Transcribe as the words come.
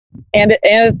And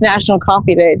it's National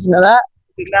Coffee Day. Did you know that?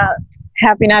 Did not.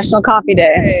 Happy National Coffee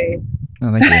Day. Hey.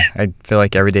 Oh, thank you. I feel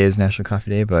like every day is National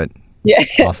Coffee Day, but Yeah.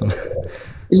 awesome.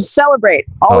 Just celebrate.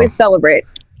 Always celebrate.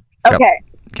 Okay.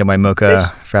 Got my mocha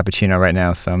frappuccino right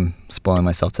now, so I'm spoiling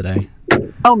myself today.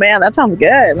 Oh man, that sounds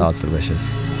good. Oh, it's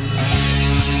delicious.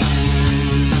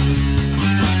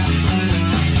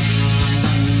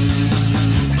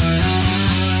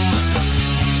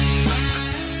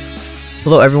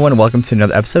 Hello, everyone, and welcome to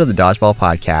another episode of the Dodgeball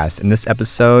podcast. In this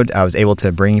episode, I was able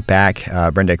to bring back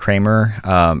Brenda Kramer.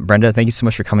 Brenda, thank you so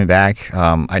much for coming back.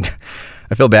 I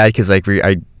feel bad because I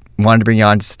wanted to bring you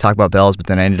on just to talk about bells, but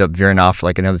then I ended up veering off for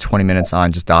like another 20 minutes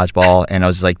on just dodgeball, and I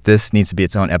was like, this needs to be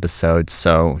its own episode.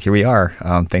 So here we are.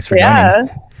 Thanks for joining.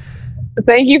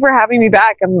 Thank you for having me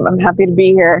back. I'm happy to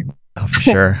be here. Oh, for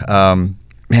sure.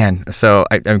 Man, so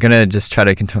I'm going to just try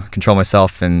to control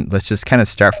myself, and let's just kind of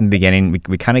start from the beginning.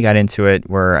 We kind of got into it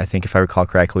where I think, if I recall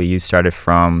correctly, you started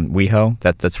from WeHo.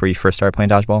 That's where you first started playing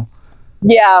dodgeball?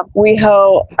 Yeah,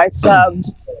 WeHo. I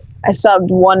subbed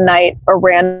one night, a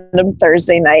random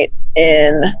Thursday night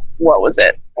in, what was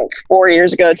it, like 4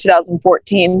 years ago,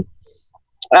 2014.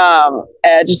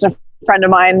 Just a friend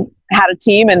of mine had a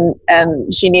team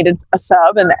and she needed a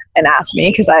sub and asked me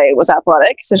because I was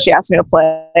athletic. So she asked me to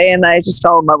play and I just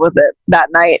fell in love with it that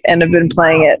night and have been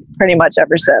playing it pretty much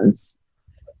ever since.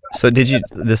 So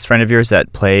this friend of yours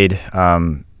that played,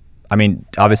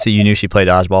 obviously you knew she played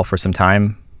dodgeball for some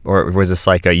time, or was this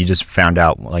like you just found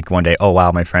out like one day, oh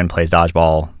wow, my friend plays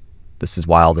dodgeball. This is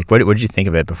wild. Like what did you think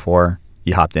of it before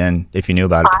you hopped in, if you knew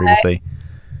about it previously?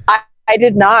 I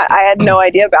did not. I had no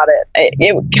idea about it.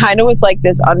 It kind of was like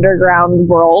this underground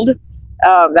world.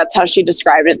 That's how she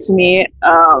described it to me.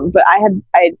 But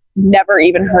I never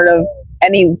even heard of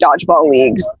any dodgeball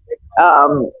leagues.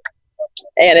 And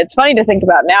it's funny to think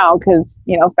about now because,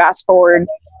 fast forward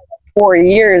 4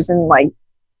 years and like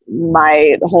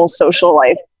my whole social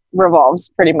life revolves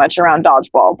pretty much around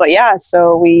dodgeball. But yeah,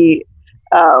 so we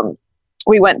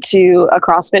went to a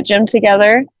CrossFit gym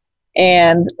together.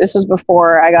 And this was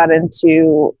before I got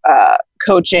into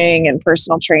coaching and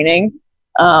personal training.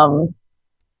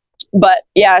 But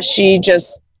yeah, she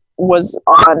just was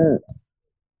on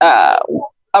a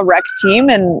rec team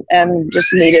and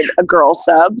just needed a girl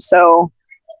sub. So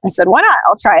I said, why not?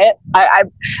 I'll try it.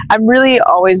 I'm really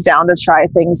always down to try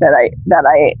things that I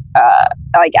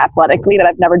like athletically that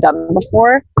I've never done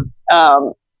before.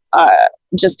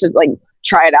 Just to like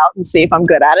try it out and see if I'm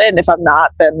good at it. And if I'm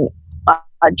not, then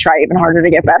I'd try even harder to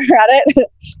get better at it.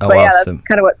 But yeah, that's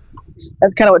kind of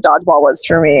what dodgeball was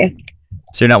for me.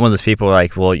 So you're not one of those people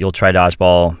like, well, you'll try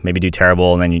dodgeball, maybe do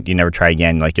terrible, and then you never try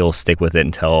again. Like you'll stick with it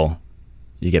until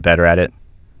you get better at it.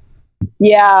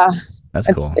 Yeah, that's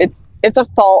cool. It's a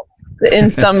fault in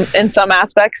some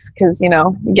aspects because you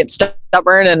get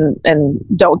stubborn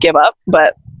and don't give up.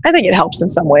 But I think it helps in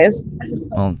some ways.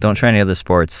 Well, don't try any other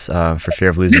sports for fear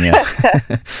of losing you.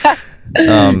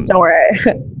 Don't worry.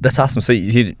 That's awesome. So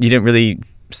you didn't really,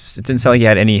 it didn't sound like you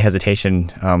had any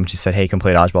hesitation. She said, hey, come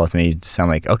play dodgeball with me. You just sound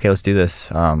like, okay, let's do this.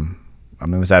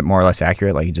 Was that more or less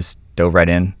accurate? Like you just dove right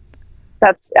in?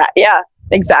 That's, yeah,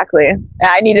 exactly.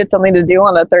 I needed something to do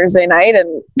on a Thursday night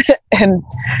and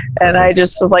I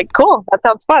just was like, cool, that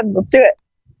sounds fun. Let's do it.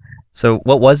 So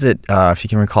what was it, if you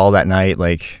can recall that night,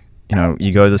 like,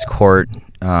 you go to this court,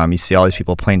 you see all these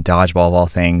people playing dodgeball of all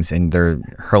things, and they're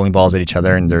hurling balls at each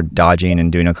other, and they're dodging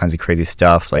and doing all kinds of crazy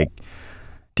stuff. Like,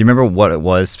 do you remember what it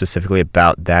was specifically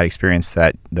about that experience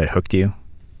that hooked you?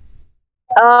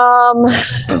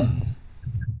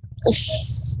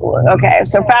 Okay,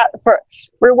 so for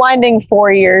rewinding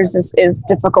 4 years is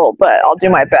difficult, but I'll do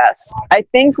my best. I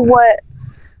think what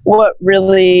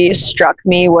really struck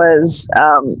me was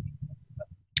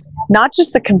not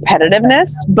just the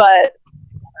competitiveness, but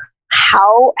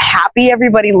how happy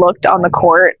everybody looked on the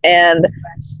court. And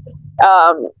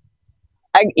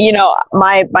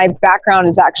my background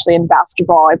is actually in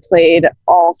basketball. I played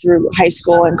all through high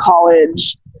school and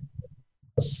college.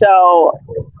 So,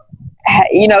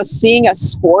 seeing a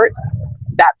sport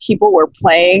that people were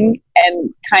playing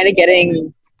and kind of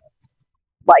getting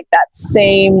like that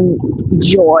same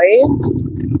joy,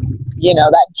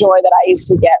 that joy that I used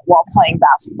to get while playing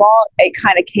basketball, it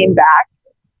kind of came back.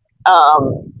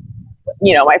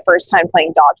 My first time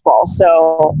playing dodgeball.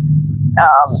 So,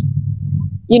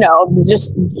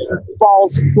 just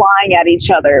balls flying at each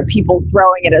other, people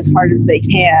throwing it as hard as they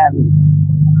can,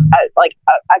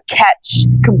 a catch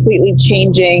completely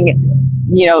changing,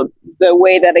 the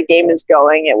way that a game is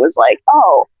going. It was like,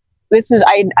 oh,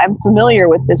 I'm familiar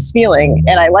with this feeling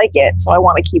and I like it. So I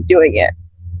want to keep doing it.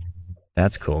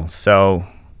 That's cool. So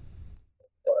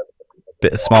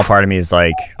a small part of me is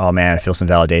like, oh man, I feel some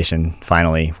validation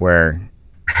finally, where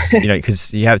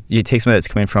because you take somebody that's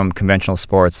coming from conventional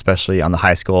sports, especially on the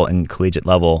high school and collegiate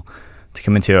level, to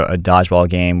come into a dodgeball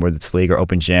game, whether it's league or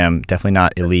open gym, definitely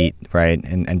not elite, right?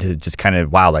 And to just kind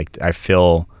of, wow, like I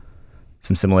feel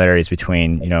some similarities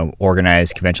between,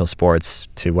 organized conventional sports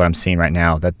to what I'm seeing right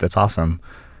now. That's awesome.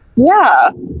 Yeah,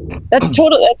 that's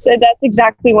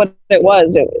exactly what it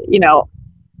was,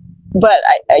 but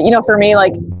for me,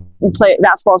 like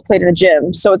basketball is played in a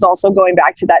gym. So it's also going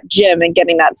back to that gym and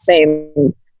getting that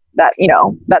same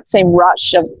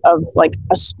rush of like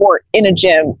a sport in a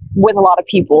gym with a lot of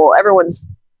people. Everyone's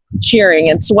cheering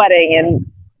and sweating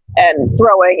and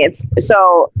throwing. It's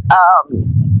so,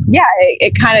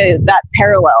 it kind of, that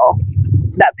parallel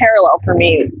for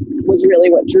me was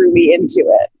really what drew me into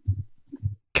it.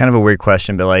 Kind of a weird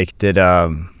question, but like, did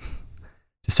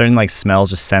certain like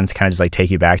smells or scents kind of just like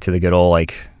take you back to the good old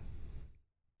like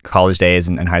college days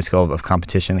and high school of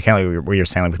competition? Kind of like what you're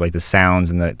saying, like with like the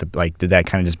sounds and the like, did that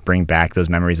kind of just bring back those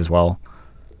memories as well?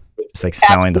 Just like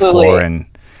smelling Absolutely. The floor and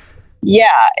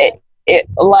it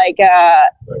like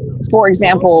for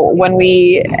example, when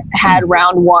we had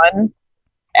round 1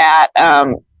 at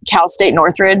Cal State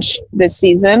Northridge this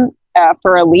season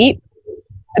for elite,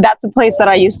 that's a place that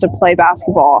I used to play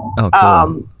basketball. Oh,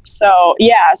 cool. So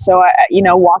I,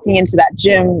 walking into that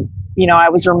gym, I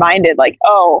was reminded like,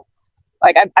 oh,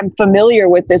 like I'm familiar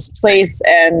with this place,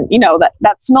 and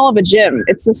that smell of a gym,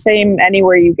 it's the same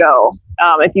anywhere you go.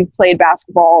 If you've played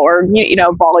basketball or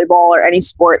volleyball or any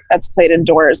sport that's played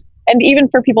indoors, and even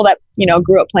for people that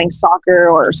grew up playing soccer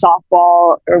or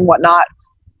softball or whatnot,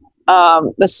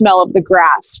 the smell of the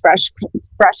grass, fresh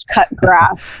cut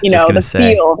grass, the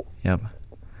field. Yep.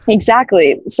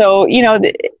 Exactly. So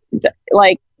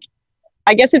like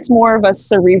I guess it's more of a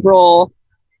cerebral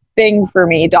thing for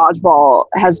me, dodgeball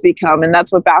has become, and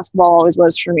that's what basketball always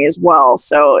was for me as well.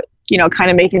 So, kind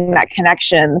of making that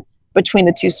connection between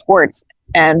the two sports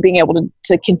and being able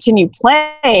to continue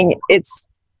playing, it's,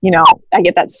 I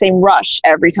get that same rush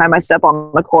every time I step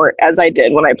on the court as I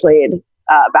did when I played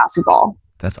basketball.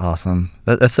 That's awesome.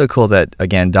 That's so cool that,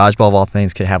 again, dodgeball of all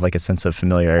things could have like a sense of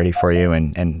familiarity for you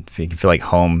and you can feel like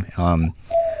home.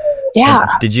 Yeah.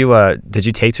 Did you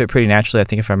take to it pretty naturally? I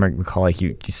think if I recall, like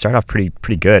you start off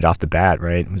pretty good off the bat,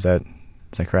 right? Is that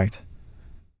correct?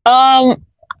 I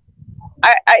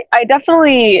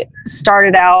definitely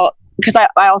started out because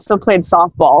I also played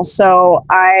softball, so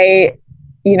I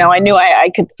knew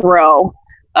I could throw.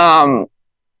 I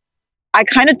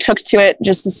kind of took to it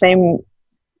just the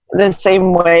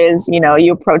same way as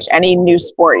you approach any new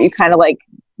sport. You kind of like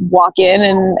walk in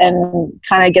and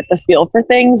kind of get the feel for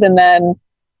things, and then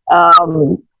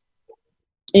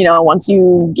once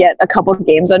you get a couple of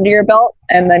games under your belt,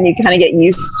 and then you kind of get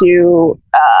used to,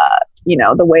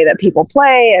 the way that people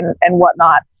play and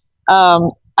whatnot.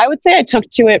 I would say I took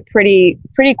to it pretty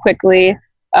quickly,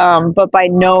 but by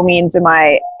no means am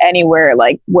I anywhere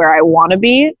like where I want to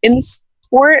be in the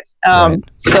sport. Right.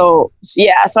 So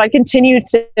I continue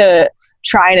to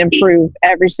try and improve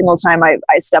every single time I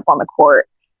step on the court.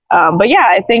 But yeah,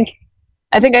 I think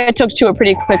I took to it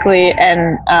pretty quickly,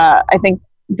 and I think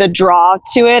the draw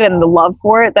to it and the love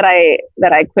for it that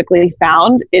I quickly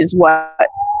found is what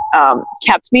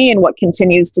kept me and what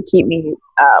continues to keep me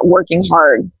working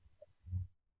hard.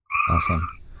 Awesome.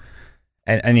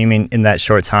 And you mean in that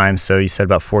short time, so you said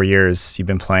about 4 years you've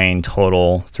been playing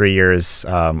total, 3 years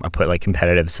I put like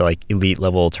competitive, so like elite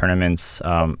level tournaments.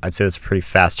 I'd say that's a pretty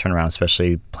fast turnaround,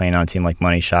 especially playing on a team like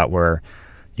Money Shot, where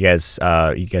you guys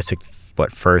took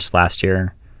first last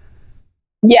year?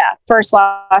 Yeah, first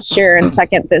last year and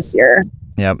second this year.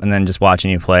 Yep. And then just watching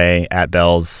you play at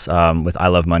Bell's with I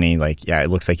Love Money, like, yeah, it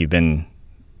looks like you've been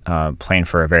playing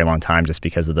for a very long time just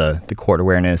because of the court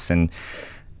awareness. And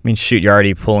I mean, shoot, you're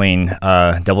already pulling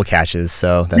double catches,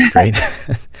 so that's great.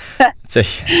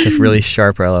 it's a really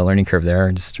sharp learning curve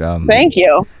there. Just Thank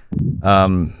you.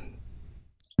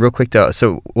 Real quick though,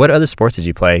 so what other sports did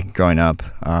you play growing up?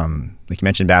 Like you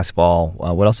mentioned basketball.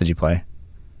 What else did you play,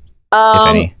 if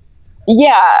any?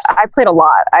 Yeah, I played a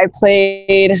lot. I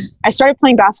started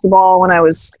playing basketball when I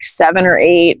was 7 or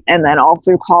 8, and then all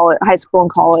through high school and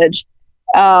college.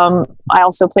 I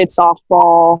also played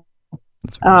softball.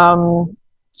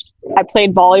 I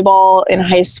played volleyball in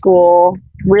high school.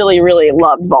 Really, really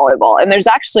loved volleyball. And there's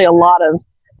actually a lot of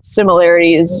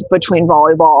similarities between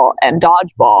volleyball and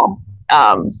dodgeball.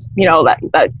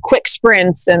 That quick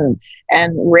sprints and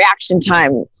reaction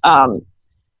time.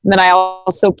 And then I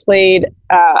also played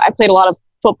a lot of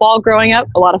football growing up,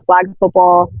 a lot of flag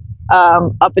football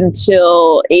up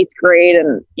until 8th grade.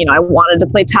 And, I wanted to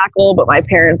play tackle, but my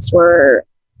parents were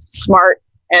smart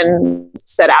and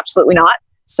said absolutely not.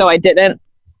 So I didn't.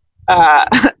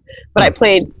 But I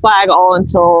played flag all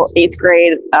until 8th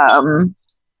grade.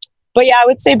 But yeah, I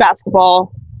would say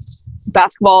basketball.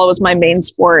 Basketball was my main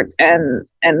sport, and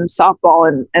softball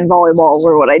and volleyball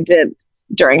were what I did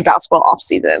during basketball off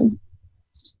season.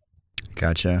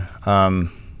 Gotcha. You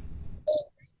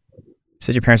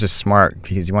said your parents are smart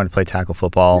because you wanted to play tackle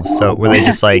football. So were they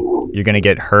just like, you're going to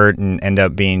get hurt and end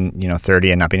up being,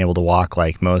 30 and not being able to walk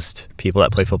like most people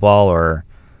that play football, or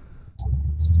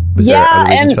was there other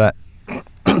reasons for that?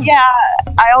 Yeah,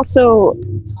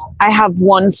 I have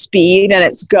one speed and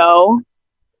it's go.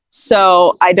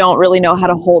 So I don't really know how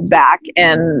to hold back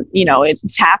and,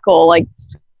 tackle, like,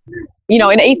 in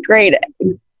 8th grade,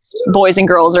 boys and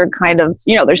girls are kind of,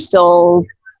 they're still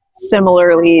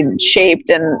similarly shaped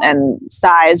and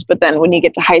size. But then when you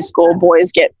get to high school,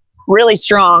 boys get really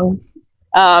strong.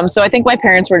 So I think my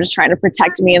parents were just trying to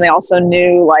protect me. And they also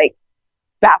knew like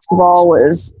basketball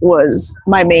was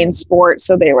my main sport.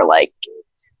 So they were like,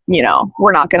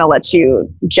 we're not going to let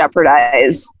you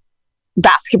jeopardize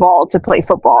basketball to play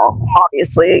football.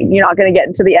 Obviously, you're not going to get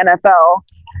into the NFL.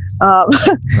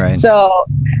 Right.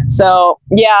 So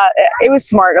yeah, it was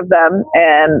smart of them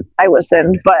and I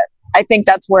listened, but I think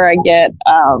that's where I get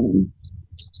a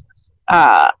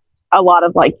lot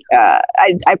of like,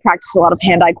 I practiced a lot of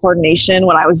hand-eye coordination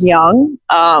when I was young.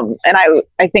 And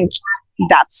I think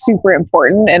that's super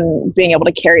important, and being able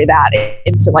to carry that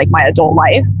into like my adult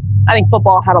life. I think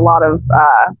football had a lot of,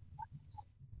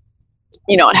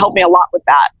 it helped me a lot with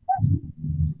that.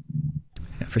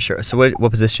 Yeah, for sure. So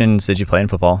what positions did you play in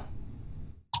football?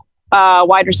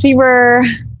 Wide receiver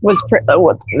that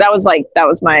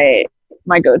was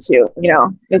my go-to,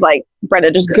 it was like,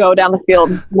 Brenda, just go down the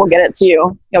field. We'll get it to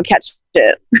you. You'll catch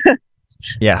it.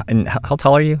 Yeah. And how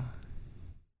tall are you?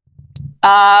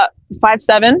 5'7".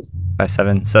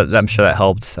 5'7". So I'm sure that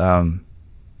helped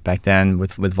back then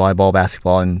with volleyball,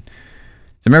 basketball, and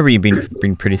I remember you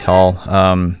being pretty tall.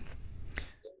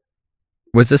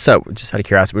 Was this just out of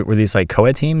curiosity? Were these like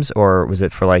co-ed teams, or was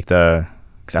it for like it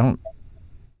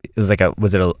was like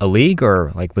was it a league,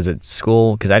 or like was it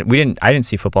school? Because I didn't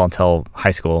see football until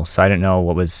high school, so I didn't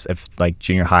know if like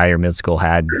junior high or middle school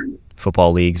had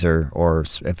football leagues or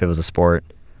if it was a sport.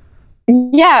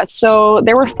 Yeah, so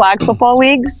there were flag football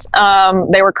leagues.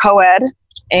 They were co-ed,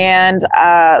 and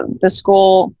the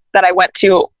school that I went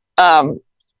to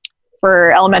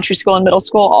for elementary school and middle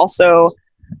school also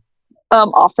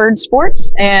offered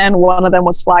sports, and one of them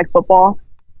was flag football.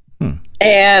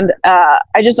 And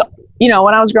I just, when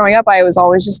I was growing up, I was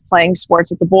always just playing sports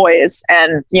with the boys.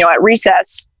 And, at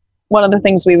recess, one of the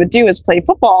things we would do is play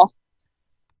football.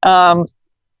 And,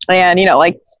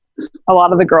 like a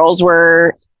lot of the girls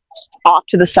were off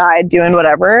to the side doing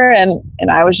whatever. And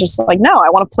I was just like, no, I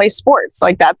want to play sports.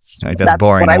 Like that's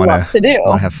boring. What I love to do. I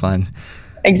want to have fun.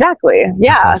 Exactly.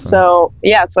 Yeah. Awesome. So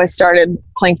I started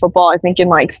playing football, I think in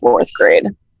like 4th grade.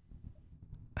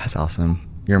 That's awesome.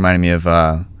 You reminded me of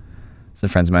some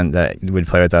friends of mine that would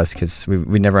play with us, because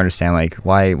we never understand like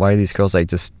why do these girls like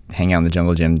just hang out in the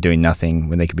jungle gym doing nothing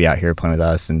when they could be out here playing with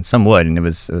us, and some would, and it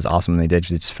was awesome when they did.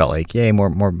 It just felt like, yay,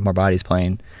 more bodies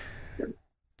playing.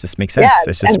 Just makes sense. Yeah,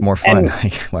 it's just more fun.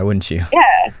 Like, why wouldn't you?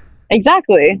 Yeah,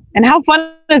 exactly. And how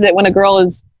fun is it when a girl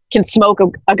can smoke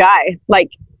a guy? Like,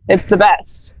 it's the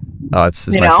best. Oh, it's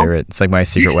my favorite. It's like my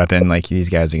secret weapon. Like, these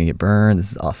guys are gonna get burned.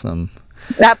 This is awesome.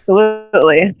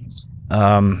 Absolutely.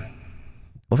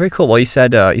 Well, very cool. Well, you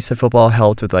said football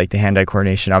helped with like the hand-eye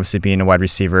coordination. Obviously, being a wide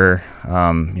receiver,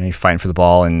 you're fighting for the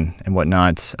ball and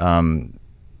whatnot, and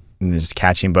just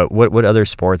catching. But what other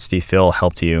sports do you feel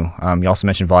helped you? You also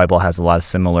mentioned volleyball has a lot of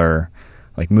similar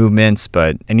like movements,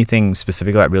 but anything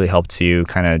specific that really helped you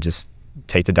kind of just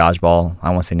take the dodgeball? I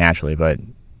don't want to say naturally, but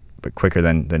quicker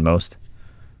than most.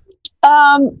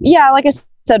 Yeah, like I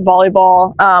said,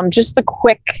 volleyball. Just the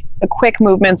quick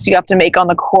movements you have to make on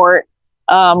the court.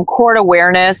 Court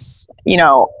awareness,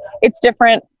 it's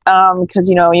different because,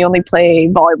 you only play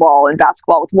volleyball and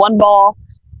basketball with one ball.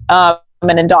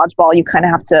 And in dodgeball, you kind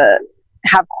of have to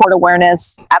have court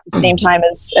awareness at the same time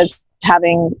as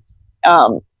having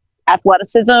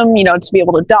athleticism, to be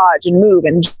able to dodge and move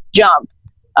and jump.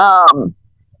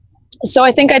 So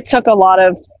I think I took a lot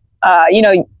of,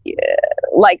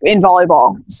 like in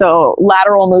volleyball, so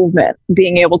lateral movement,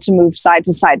 being able to move side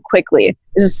to side quickly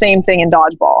is the same thing in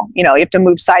dodgeball. You have to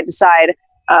move side to side.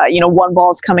 One ball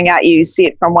is coming at you, you see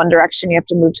it from one direction, you have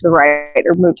to move to the right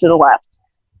or move to the left.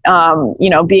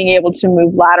 Being able to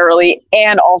move laterally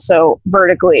and also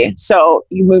vertically. So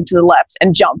you move to the left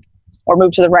and jump, or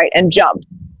move to the right and jump.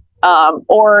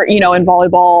 Or, in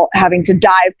volleyball, having to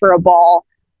dive for a ball,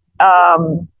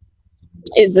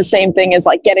 is the same thing as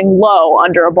like getting low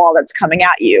under a ball that's coming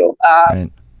at you.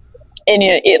 Right.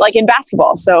 And like in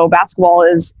basketball. So basketball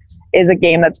is a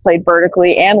game that's played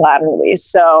vertically and laterally.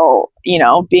 So,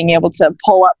 being able to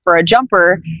pull up for a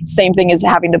jumper, same thing as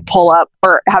having to pull up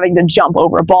or having to jump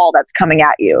over a ball that's coming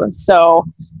at you. So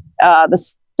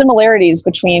the similarities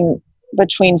between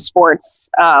sports,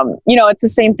 it's the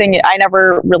same thing. I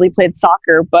never really played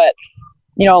soccer, but,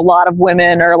 a lot of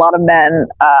women or a lot of men,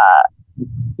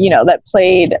 that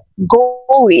played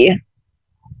goalie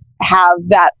have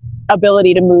that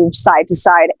ability to move side to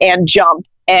side and jump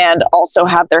and also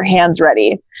have their hands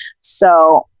ready.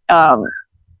 So,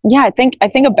 I think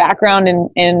a background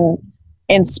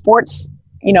in sports,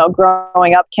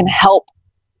 growing up can help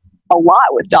a lot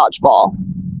with dodgeball.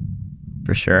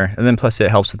 For sure. And then plus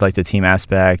it helps with like the team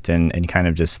aspect and kind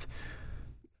of just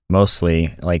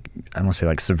mostly like, I don't want to say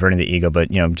like subverting the ego,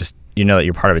 but just, that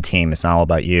you're part of a team. It's not all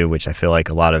about you, which I feel like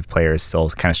a lot of players still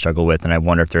kind of struggle with. And I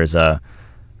wonder if there's a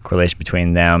correlation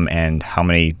between them and how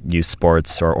many youth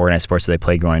sports or organized sports they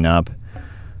play growing up.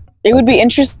 It would be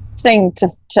interesting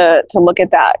to look at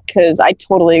that, because I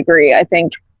totally agree. I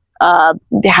think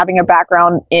having a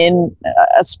background in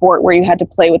a sport where you had to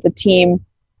play with a team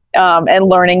and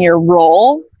learning your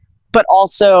role, but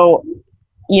also,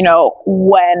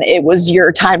 when it was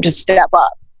your time to step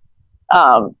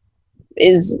up,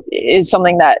 is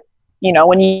something that,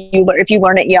 when if you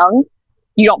learn it young,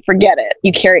 you don't forget it.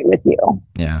 You carry it with you.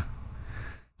 Yeah.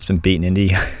 It's been beaten into,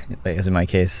 as in my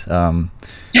case.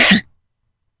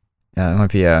 Yeah, it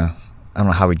might be I don't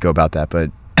know how we'd go about that,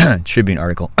 but it should be an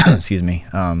article. Excuse me.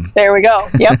 There we go.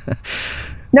 Yep.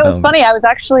 No, it's funny. I was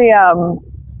actually, I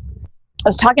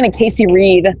was talking to Casey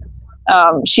Reed.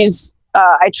 I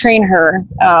train her.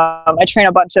 I train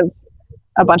a bunch of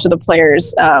the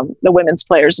players, the women's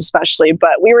players especially,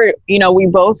 but we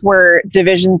both were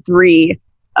Division III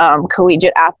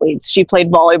collegiate athletes. She played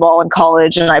volleyball in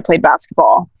college and I played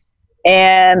basketball.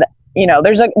 And,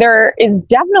 there is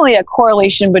definitely a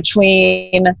correlation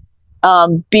between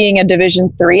being a Division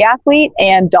III athlete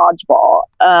and dodgeball.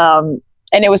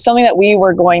 And it was something that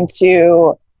we're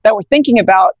thinking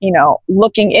about,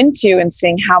 looking into and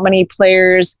seeing how many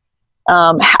players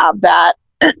have that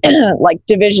like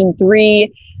Division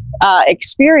III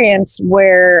experience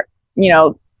where,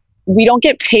 we don't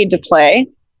get paid to play.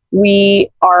 We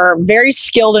are very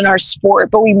skilled in our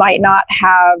sport, but we might not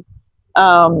have,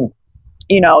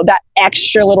 that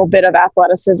extra little bit of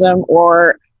athleticism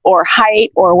or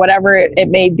height or whatever it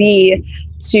may be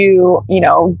to,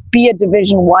 be a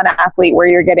Division I athlete where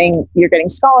you're getting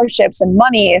scholarships and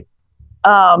money.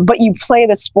 But you play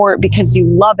the sport because you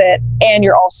love it and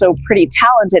you're also pretty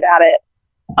talented at it,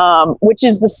 which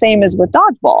is the same as with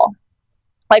dodgeball.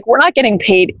 Like, we're not getting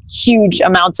paid huge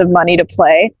amounts of money to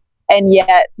play. And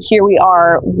yet here we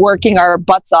are working our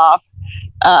butts off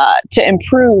to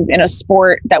improve in a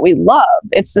sport that we love.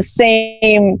 It's the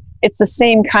same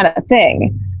kind of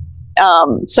thing.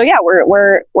 So yeah,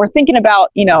 we're thinking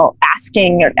about,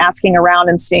 asking around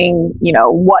and seeing,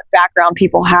 what background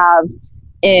people have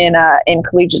in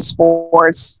collegiate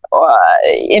sports,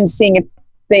 and seeing if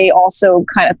they also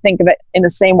kind of think of it in the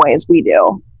same way as we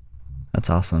do. That's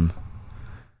awesome.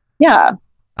 Yeah.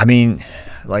 I mean,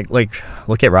 like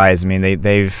look at Rise. I mean,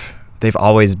 they've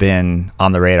always been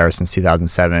on the radar since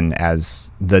 2007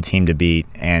 as the team to beat,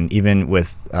 and even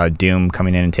with Doom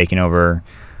coming in and taking over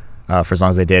for as long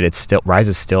as they did, Rise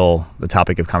is still the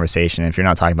topic of conversation. If you're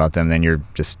not talking about them, then you're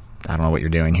just, I don't know what you're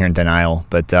doing, here in denial.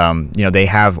 But they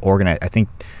have organized. I think,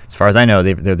 as far as I know,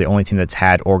 they're the only team that's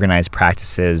had organized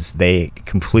practices. They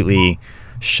completely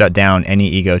shut down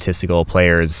any egotistical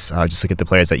players. Just look at the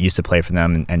players that used to play for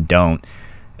them and don't.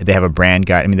 They have a brand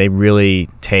guide. I mean, they really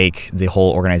take the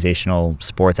whole organizational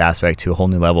sports aspect to a whole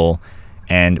new level.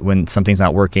 And when something's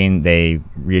not working, they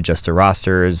readjust their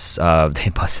rosters. They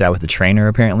bust it out with the trainer,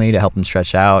 apparently, to help them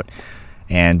stretch out.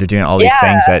 And they're doing all these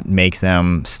things that make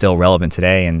them still relevant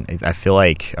today. And I feel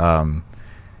like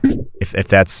if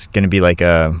that's going to be like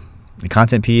a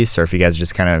content piece, or if you guys are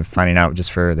just kind of finding out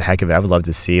just for the heck of it, I would love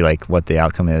to see like what the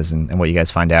outcome is and what you guys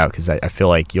find out, because I feel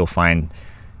like you'll find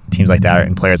teams like that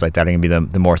and players like that are going to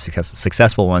be the more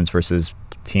successful ones versus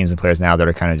teams and players now that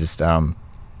are kind of just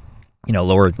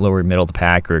lower middle of the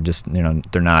pack, or just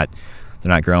they're not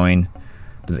growing.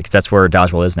 Because that's where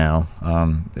dodgeball is now.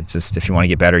 It's just, if you want to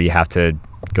get better, you have to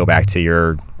go back to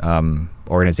your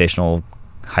organizational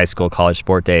high school, college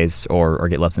sport days, or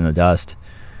get left in the dust.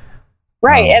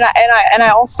 Right, and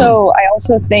I also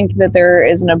think that there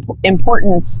is an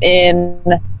importance in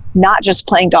not just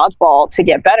playing dodgeball to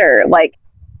get better. Like,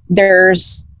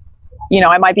 there's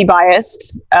I might be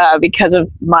biased because of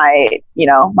my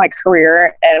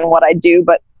career and what I do,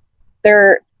 but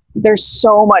there's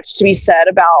so much to be said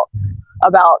about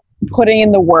putting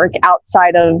in the work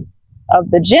outside of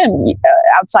the gym,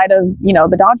 outside of,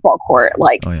 the dodgeball court,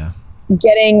 like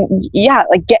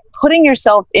putting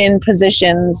yourself in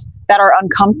positions that are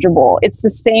uncomfortable. It's the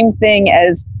same thing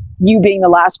as you being the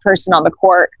last person on the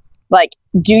court. Like,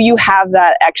 do you have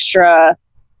that extra,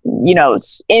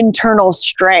 internal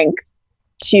strength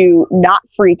to not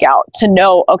freak out, to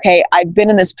know, okay, I've been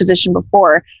in this position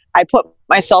before. I put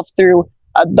myself through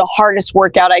the hardest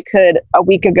workout I could a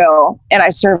week ago and I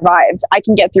survived. I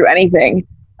can get through anything.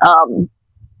 And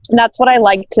that's what I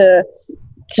like to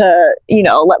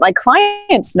let my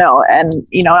clients know. And,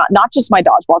 not just my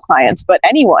dodgeball clients, but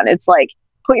anyone. It's like,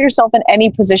 put yourself in any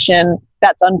position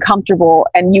that's uncomfortable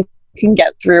and you can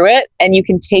get through it, and you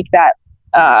can take that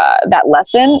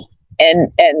lesson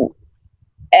and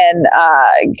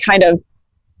kind of,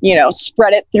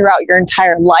 spread it throughout your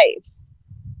entire life.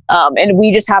 And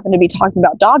we just happen to be talking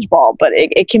about dodgeball, but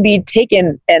it can be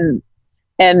taken and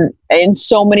in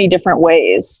so many different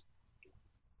ways.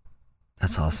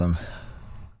 That's awesome.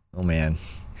 Oh man.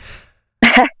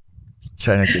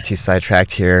 Trying not to get too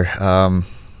sidetracked here.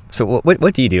 So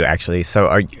what do you do actually? So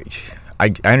I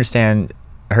understand,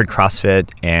 I heard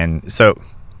CrossFit, and so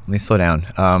let me slow down.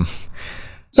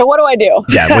 So what do I do?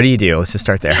 Yeah, what do you do? Let's just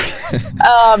start there.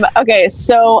 Okay,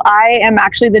 so I am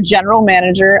actually the general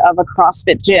manager of a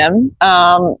CrossFit gym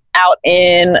out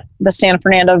in the San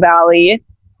Fernando Valley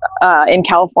in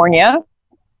California.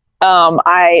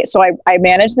 I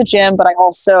manage the gym, but I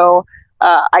also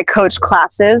I coach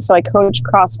classes. So I coach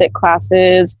CrossFit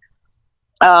classes.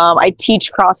 I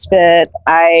teach CrossFit.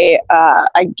 I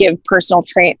give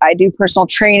I do personal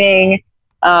training.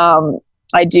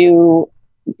 I do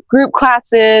group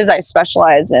classes. I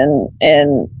specialize in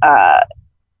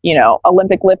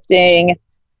Olympic lifting.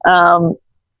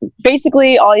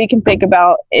 Basically all you can think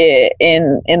about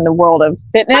in the world of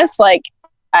fitness. Like,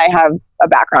 I have a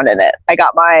background in it. I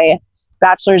got my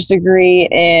bachelor's degree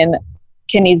in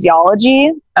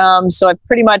kinesiology. So I've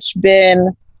pretty much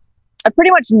known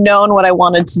what I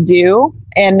wanted to do,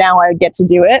 and now I get to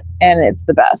do it, and it's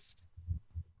the best.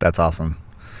 That's awesome.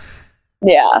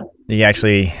 Yeah. You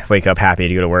actually wake up happy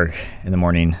to go to work in the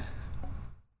morning.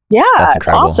 Yeah, it's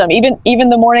awesome. Even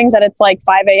the mornings that it's like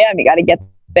 5 a.m., you got to get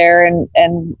there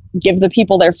and give the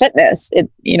people their fitness.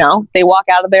 They walk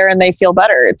out of there and they feel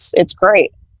better. It's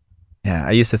great. Yeah,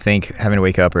 I used to think having to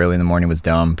wake up early in the morning was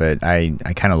dumb, but I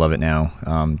kind of love it now.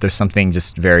 There's something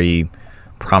just very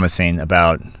promising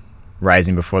about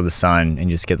rising before the sun and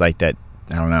just get like that.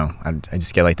 I don't know. I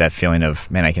just get like that feeling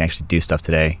of, man, I can actually do stuff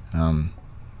today.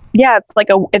 Yeah, it's like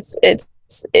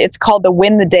it's called the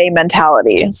win the day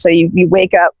mentality. So you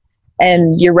wake up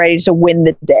and you're ready to win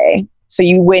the day. So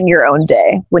you win your own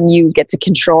day when you get to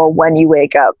control when you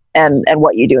wake up and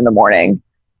what you do in the morning.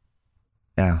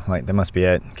 Yeah, like that must be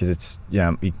it, because it's,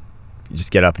 you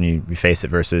just get up and you face it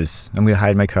versus I'm going to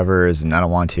hide my covers and I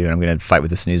don't want to, and I'm going to fight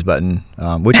with the snooze button,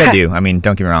 which I do. I mean,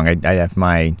 don't get me wrong. I'll have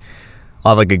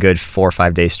like a good 4 or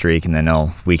 5 day streak, and then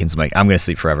weekends I'm like, I'm going to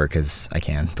sleep forever because I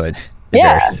can, but it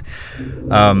varies.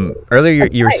 Earlier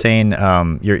you were saying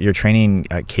you're training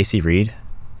Casey Reed.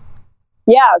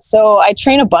 Yeah, so I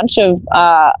train a bunch of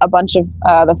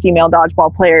the female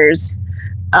dodgeball players.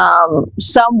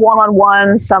 Some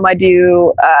one-on-one, some I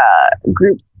do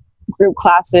group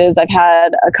classes. I've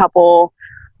had a couple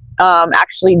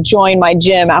actually join my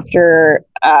gym after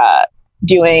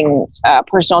doing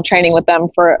personal training with them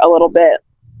for a little bit.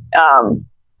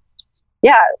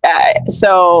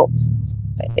 So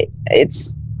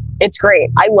it's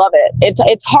great. I love it.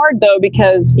 It's hard though,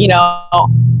 because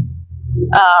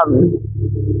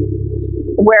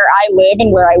where I live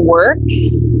and where I work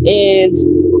is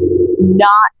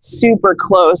not super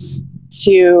close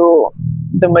to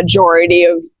the majority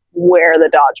of where the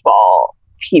dodgeball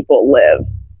people live.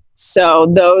 So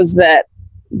those that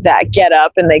get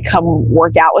up and they come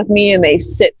work out with me and they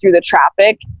sit through the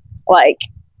traffic, like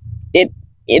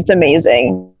it's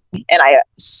amazing. And I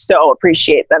so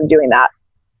appreciate them doing that.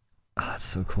 Oh, that's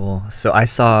so cool. So I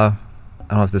don't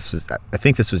know if this was, I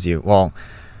think this was you. Well,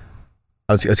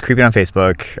 I was creeping on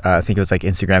Facebook. I think it was like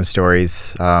Instagram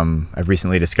stories. I've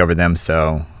recently discovered them,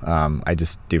 so I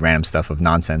just do random stuff of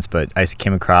nonsense. But I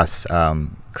came across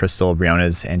Crystal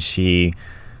Briones, and I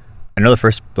know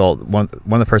one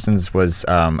of the persons was,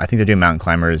 I think they're doing mountain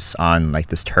climbers on like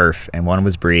this turf, and one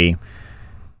was Bree,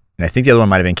 and I think the other one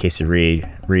might have been Casey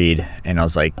Reed. And I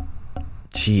was like,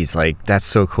 geez, like that's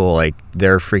so cool. Like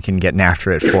they're freaking getting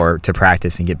after it to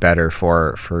practice and get better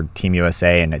for Team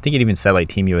USA. And I think it even said like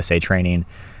Team USA training.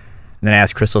 And then I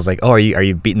asked Crystal, like, oh, are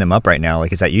you beating them up right now?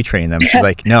 Like, is that you training them? She's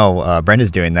like, no,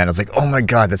 Brenda's doing that. I was like, oh my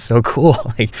God, that's so cool.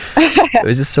 Like, it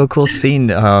was just so cool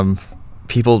seeing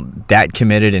people that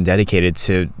committed and dedicated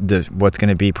to what's going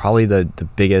to be probably the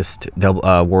biggest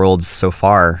worlds so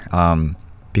far,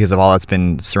 because of all that's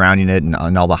been surrounding it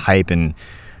and all the hype, and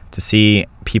to see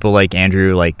people like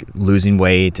Andrew like losing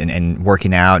weight and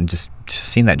working out, and just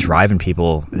seeing that drive in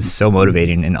people is so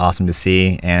motivating and awesome to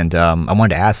see. And I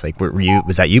wanted to ask, like,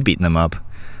 was that you beating them up?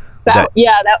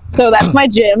 So that's my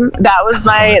gym. That was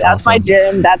that's awesome. My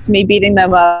gym. That's me beating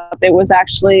them up. It was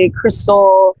actually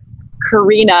Crystal,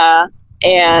 Karina,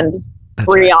 and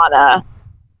Brianna. Right.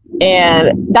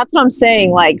 And that's what I'm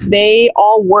saying. Like, they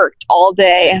all worked all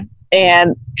day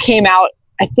and came out.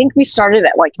 I think we started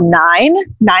at like 9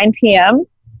 p.m.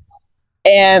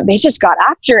 and they just got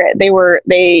after it.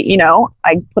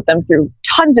 I put them through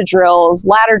tons of drills,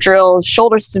 ladder drills,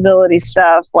 shoulder stability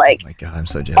stuff, like, oh my God, I'm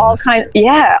so jealous.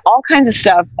 all kinds of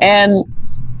stuff. And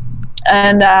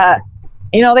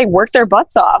they worked their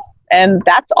butts off. And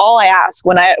that's all I ask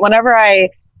whenever I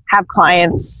have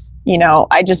clients, all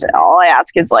I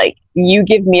ask is, like, you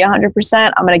give me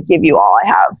 100%, I'm going to give you all I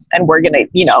have. And we're going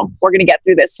to get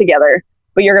through this together.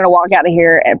 But you're going to walk out of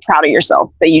here and proud of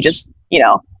yourself that you just,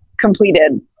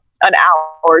 completed an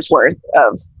hour's worth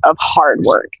of hard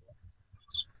work.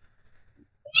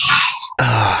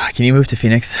 Can you move to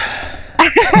Phoenix?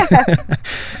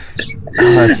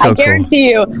 That's so I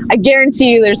guarantee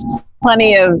you there's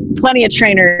plenty of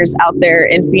trainers out there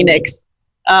in Phoenix.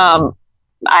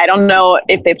 I don't know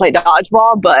if they play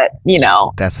dodgeball, but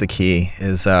that's the key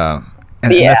is, and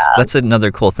that's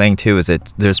another cool thing too, is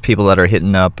that there's people that are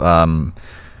hitting up,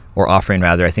 or offering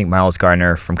rather. I think Miles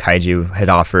Gardner from Kaiju had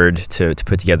offered to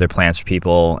put together plans for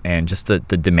people, and just the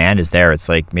demand is there. It's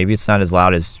like, maybe it's not as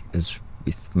loud as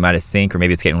we might think, or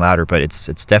maybe it's getting louder, but it's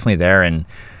definitely there. And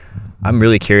I'm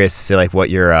really curious to see, like, what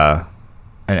your and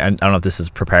I don't know if this is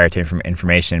proprietary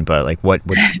information, but like what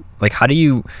like how do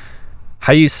you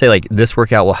say, like, this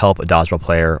workout will help a dodgeball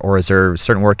player, or is there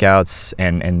certain workouts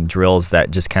and drills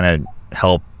that just kind of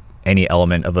help any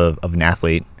element of an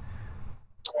athlete?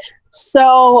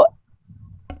 So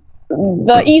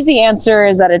the easy answer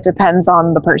is that it depends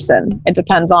on the person. It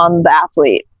depends on the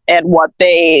athlete and what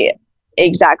they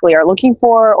exactly are looking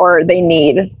for, or they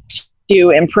need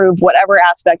to improve whatever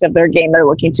aspect of their game they're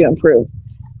looking to improve.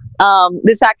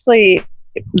 This actually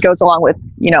goes along with,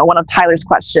 one of Tyler's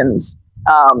questions.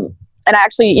 And I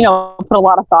actually, put a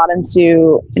lot of thought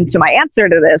into my answer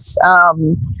to this.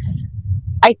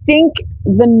 I think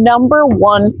the number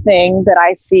one thing that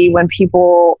I see when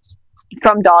people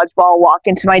from dodgeball walk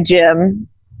into my gym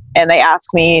and they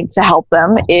ask me to help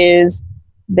them is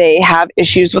they have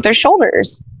issues with their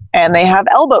shoulders and they have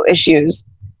elbow issues.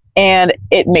 And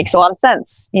it makes a lot of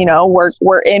sense.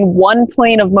 We're in one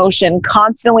plane of motion,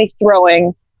 constantly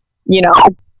throwing,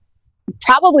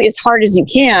 probably as hard as you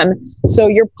can. So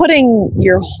you're putting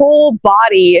your whole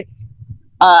body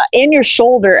and your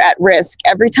shoulder at risk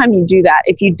every time you do that,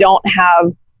 if you don't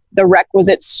have the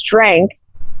requisite strength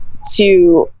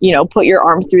to, put your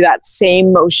arm through that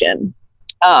same motion.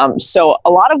 So a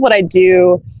lot of what I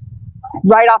do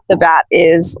right off the bat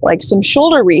is like some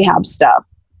shoulder rehab stuff.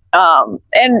 And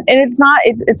it's not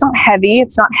heavy.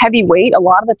 It's not heavyweight. A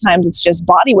lot of the times it's just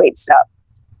body weight stuff.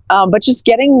 But just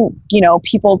getting,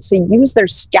 people to use their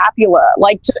scapula,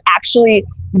 like to actually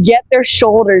get their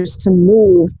shoulders to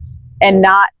move and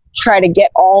not try to get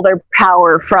all their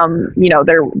power from,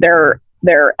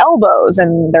 their elbows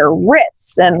and their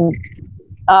wrists. And,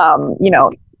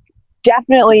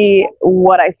 definitely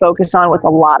what I focus on with a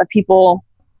lot of people,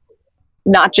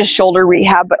 not just shoulder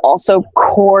rehab, but also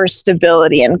core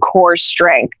stability and core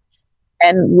strength,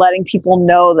 and letting people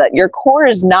know that your core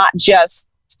is not just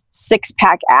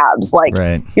 6-pack abs. Like,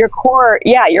 right. Your core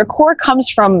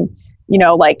comes from,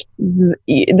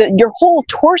 your whole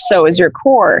torso is your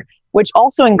core, which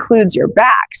also includes your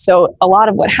back. So a lot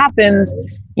of what happens,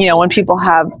 when people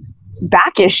have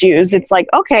back issues, it's like,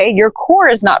 okay, your core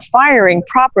is not firing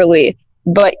properly,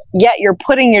 but yet you're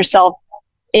putting yourself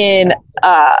in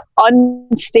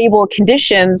unstable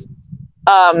conditions,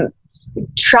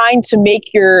 trying to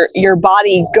make your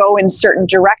body go in certain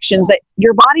directions that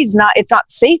your body's not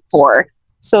safe for.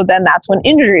 So then that's when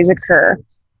injuries occur.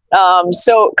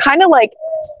 So kind of like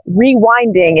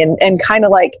rewinding and kind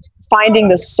of like finding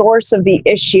the source of the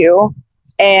issue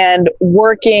and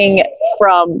working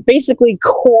from basically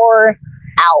core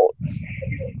out.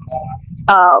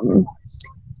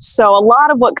 So a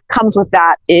lot of what comes with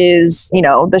that is,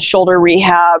 the shoulder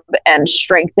rehab and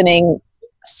strengthening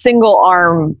single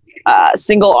arm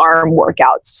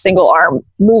workouts, single arm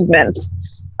movements.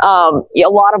 A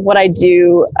lot of what I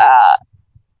do,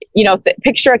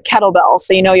 picture a kettlebell.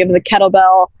 So, you have the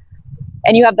kettlebell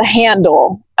and you have the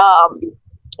handle.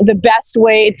 The best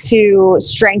way to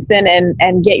strengthen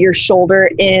and get your shoulder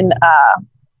in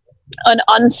an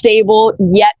unstable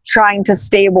yet trying to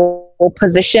stable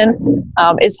position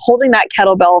is holding that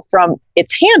kettlebell from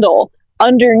its handle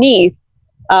underneath,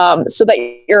 so that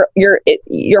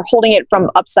you're holding it from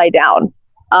upside down,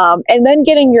 and then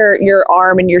getting your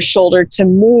arm and your shoulder to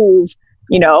move,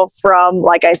 from,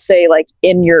 like I say, like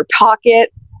in your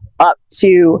pocket up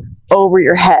to over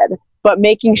your head, but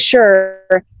making sure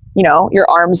your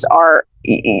arm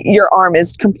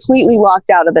is completely locked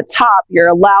out at the top. You're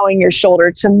allowing your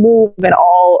shoulder to move in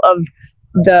all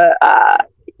the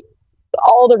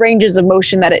ranges of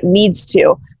motion that it needs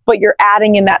to, but you're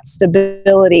adding in that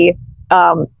stability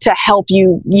to help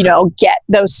you, get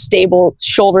those stable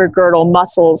shoulder girdle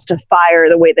muscles to fire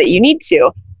the way that you need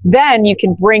to. Then you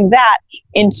can bring that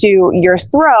into your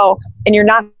throw, and you're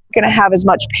not going to have as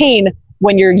much pain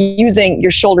when you're using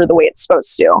your shoulder the way it's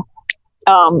supposed to.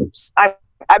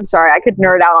 I'm sorry, I could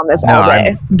nerd out on this all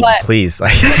day, but please,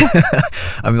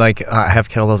 I'm like, I have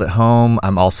kettlebells at home.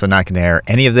 I'm also not going to air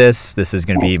any of this. This is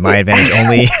going to be my advantage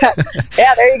only.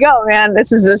 Yeah, there you go, man.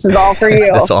 This is all for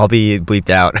you. This will all be bleeped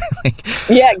out.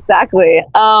 Yeah, exactly.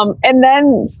 And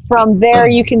then from there,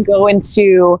 you can go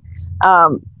into a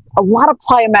lot of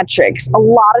plyometrics, a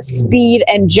lot of speed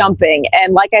and jumping.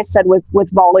 And like I said, with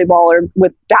volleyball or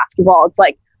with basketball, it's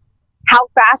like, how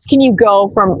fast can you go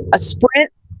from a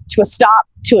sprint to a stop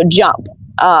to a jump?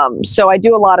 So I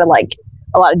do a lot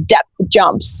of depth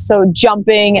jumps. So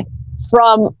jumping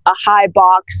from a high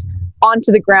box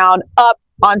onto the ground, up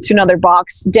onto another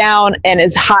box, down, and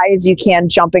as high as you can,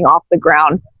 jumping off the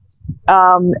ground.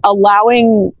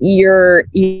 Allowing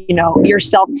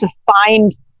yourself to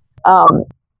find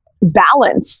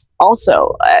balance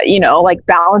also.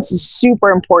 Balance is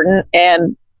super important.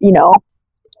 And,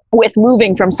 with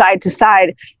moving from side to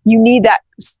side, you need that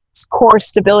core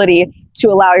stability to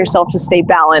allow yourself to stay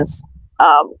balanced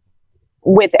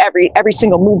with every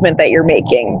single movement that you're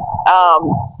making.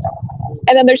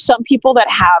 And then there's some people that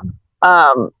have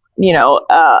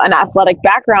an athletic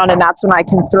background, and that's when I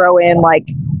can throw in like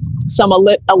some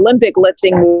Olympic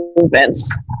lifting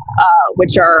movements,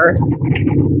 which are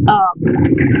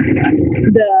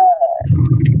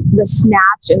the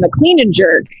snatch and the clean and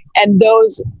jerk, and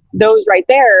those right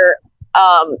there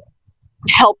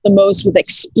help the most with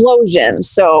explosion.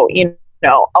 So,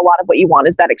 a lot of what you want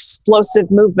is that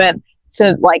explosive movement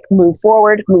to like move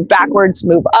forward, move backwards,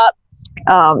 move up.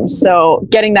 So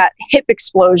getting that hip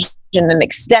explosion and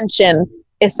extension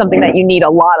is something that you need a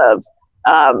lot of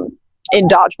in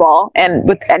dodgeball and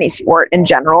with any sport in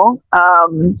general.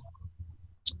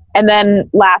 And then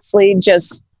lastly,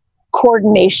 just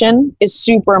coordination is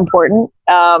super important.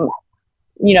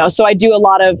 So I do a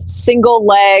lot of single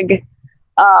leg,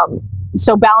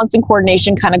 so balance and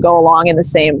coordination kind of go along in the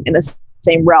same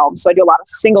realm. So I do a lot of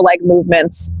single leg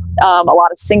movements, a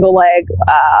lot of single leg,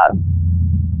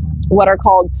 what are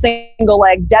called single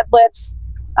leg deadlifts,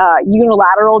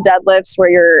 unilateral deadlifts, where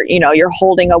you're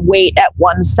holding a weight at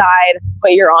one side,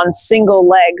 but you're on single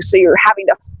leg. So you're having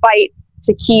to fight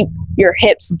to keep your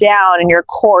hips down and your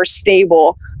core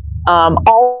stable.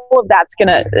 All of that's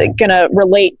gonna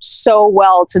relate so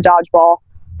well to dodgeball.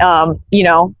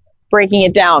 Breaking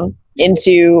it down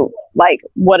into like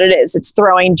what it is. It's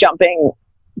throwing, jumping,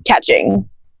 catching,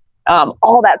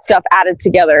 all that stuff added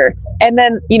together. And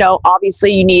then,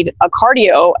 obviously you need a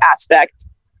cardio aspect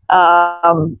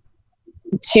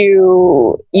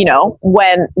to,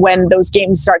 when those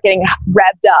games start getting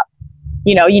revved up,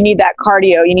 you need that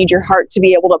cardio. You need your heart to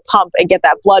be able to pump and get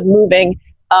that blood moving,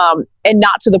 and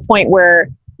not to the point where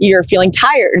you're feeling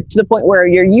tired, to the point where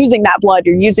you're using that blood,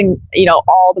 you're using,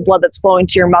 all the blood that's flowing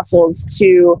to your muscles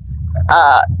to,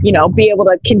 be able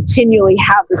to continually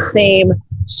have the same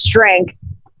strength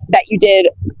that you did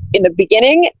in the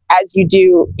beginning as you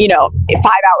do, 5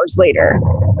 hours later.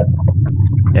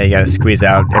 Yeah, you got to squeeze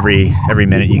out every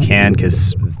minute you can,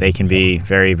 because they can be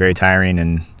very, very tiring.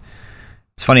 And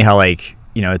it's funny how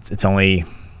it's only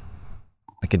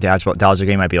like a dodgeball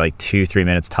game might be like 2-3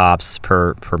 minutes tops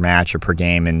per match or per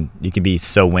game, and you could be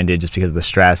so winded just because of the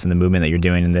stress and the movement that you're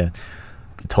doing and the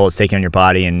toll it's taking on your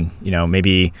body. And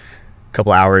maybe a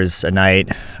couple hours a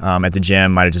night at the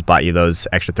gym might have just bought you those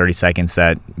extra 30 seconds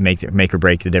that make or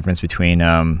break the difference between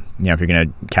if you're going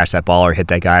to catch that ball or hit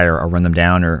that guy or run them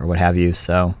down or what have you.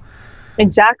 So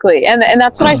exactly, and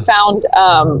that's what I found.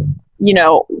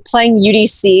 Playing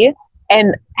UDC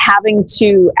and having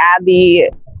to add the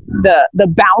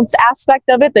bounce aspect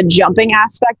of it, the jumping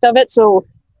aspect of it. So,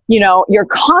 you're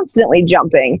constantly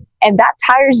jumping and that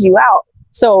tires you out.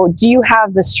 So do you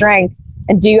have the strength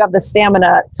and do you have the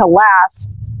stamina to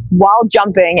last while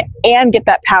jumping and get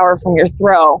that power from your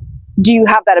throw? Do you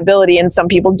have that ability? And some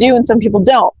people do and some people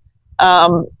don't.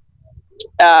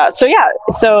 So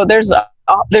there's a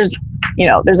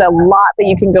lot that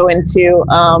you can go into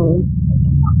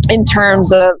in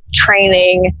terms of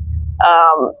training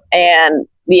and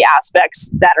the aspects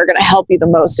that are going to help you the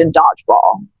most in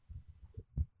dodgeball.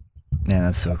 Man,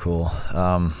 that's so cool.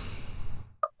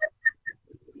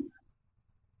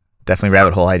 Definitely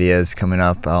rabbit hole ideas coming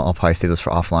up. I'll probably save those for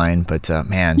offline, but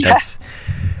man, that's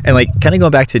and like kind of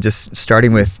going back to just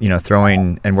starting with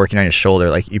throwing and working on your shoulder.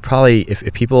 Like you probably,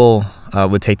 if people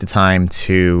would take the time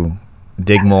to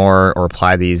dig more or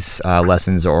apply these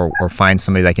lessons or find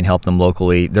somebody that can help them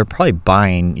locally, they're probably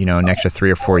buying an extra 3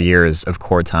 or 4 years of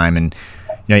core time. And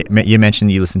you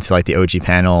mentioned you listened to like the OG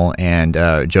panel, and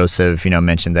Joseph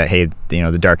mentioned that, hey,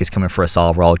 the dark is coming for us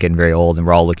all. We're all getting very old, and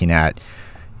we're all looking at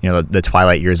the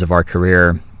twilight years of our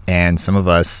career. And some of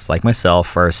us, like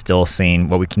myself, are still seeing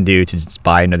what we can do to just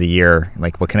buy another year.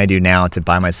 Like, what can I do now to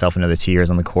buy myself another 2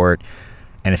 years on the court?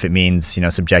 And if it means,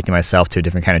 subjecting myself to a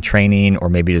different kind of training, or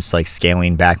maybe just like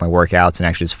scaling back my workouts and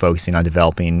actually just focusing on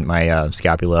developing my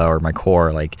scapula or my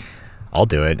core, like, I'll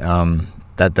do it.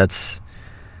 That's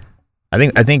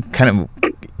I think kind of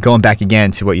going back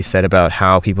again to what you said about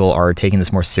how people are taking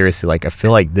this more seriously. Like, I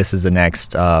feel like this is the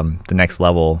next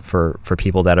level for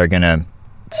people that are gonna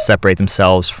separate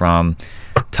themselves from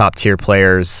top tier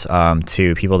players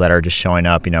to people that are just showing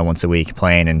up once a week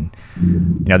playing, and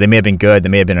they may have been good, they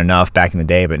may have been enough back in the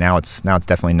day, but now it's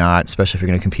definitely not, especially if you're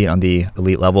going to compete on the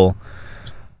elite level.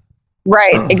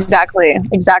 Right. Exactly.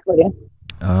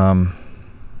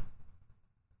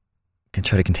 Can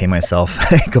try to contain myself.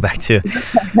 go back to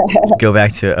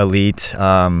elite. You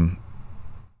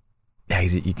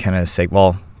kind of say,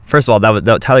 well, first of all,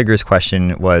 that Tyler Greer's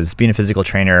question was, being a physical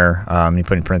trainer, you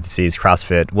put in parentheses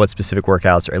CrossFit, what specific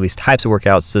workouts or at least types of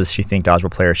workouts does she think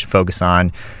dodgeball players should focus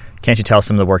on? Can't you tell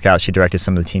some of the workouts she directed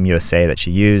some of the Team USA that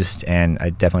she used? And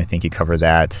I definitely think you cover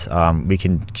that.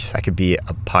 That could be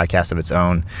a podcast of its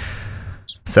own.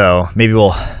 So maybe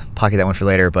we'll pocket that one for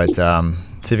later, but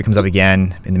see if it comes up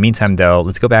again. In the meantime, though,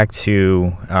 let's go back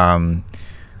to a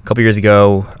couple years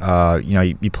ago.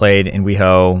 You played in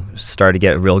WeHo, started to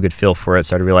get a real good feel for it,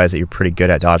 started to realize that you're pretty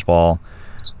good at dodgeball.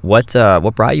 What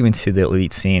brought you into the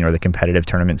elite scene or the competitive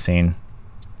tournament scene?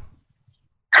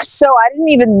 So I didn't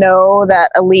even know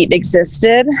that elite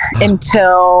existed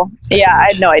until, I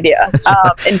had no idea,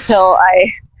 until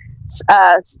I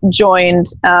joined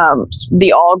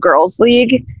the all girls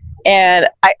league. And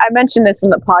I mentioned this in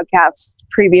the podcast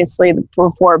previously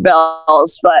before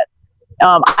Bells, but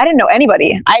I didn't know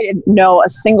anybody. I didn't know a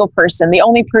single person. The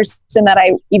only person that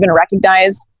I even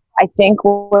recognized, I think,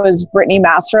 was Brittany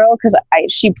Mastro, because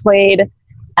she played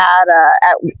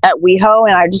at WeHo,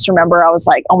 and I just remember I was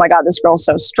like, oh my God, this girl's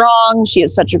so strong. She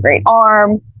has such a great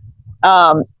arm.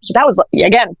 That was,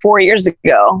 again, 4 years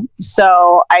ago.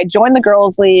 So I joined the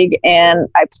girls league and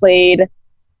I played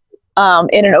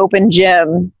in an open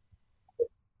gym.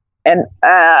 And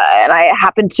I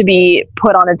happened to be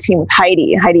put on a team with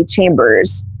Heidi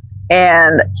Chambers,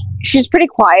 and she's pretty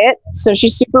quiet. So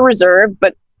she's super reserved,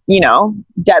 but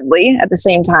deadly at the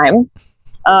same time.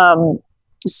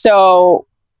 So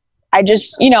I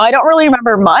just, I don't really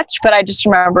remember much, but I just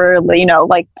remember,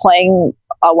 like playing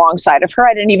alongside of her.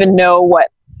 I didn't even know what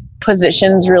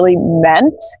positions really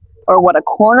meant or what a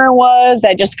corner was.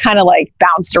 I just kind of like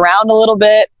bounced around a little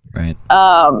bit. Right.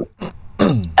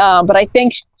 But I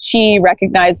think she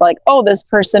recognized like, oh, this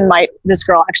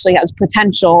girl actually has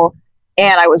potential.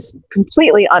 And I was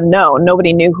completely unknown.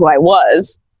 Nobody knew who I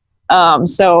was.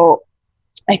 So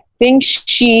I think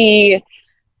she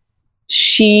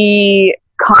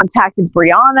contacted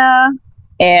Brianna,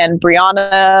 and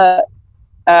Brianna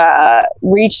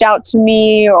reached out to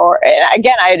me,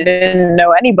 again, I didn't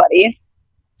know anybody.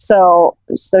 So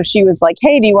she was like,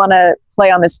 hey, do you want to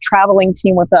play on this traveling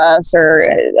team with us, or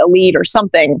elite or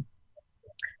something?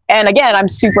 And again, I'm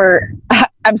super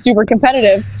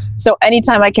competitive. So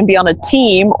anytime I can be on a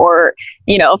team or,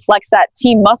 flex that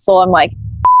team muscle, I'm like,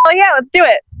 oh yeah, let's do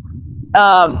it.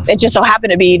 It just so happened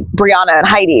to be Brianna and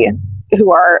Heidi,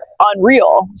 who are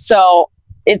unreal. So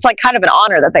it's like kind of an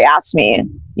honor that they asked me,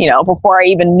 before I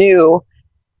even knew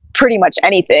pretty much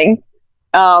anything.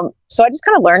 So I just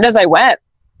kind of learned as I went.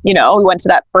 We went to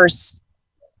that first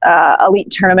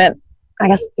elite tournament, I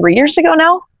guess 3 years ago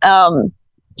now.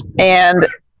 And,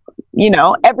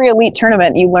 every elite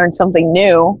tournament, you learn something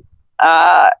new.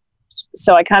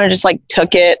 So I kind of just like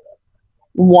took it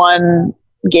one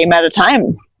game at a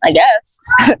time. I guess.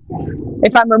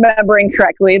 If I'm remembering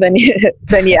correctly, then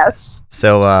yes.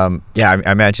 So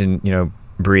I imagine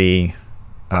Bree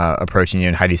approaching you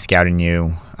and Heidi scouting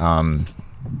you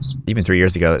even 3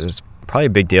 years ago. It was probably a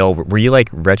big deal. Were you like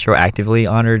retroactively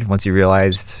honored once you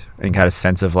realized and got a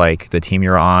sense of like the team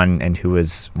you're on and who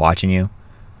was watching you?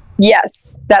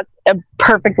 Yes, that's a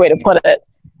perfect way to put it.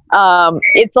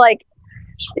 It's like,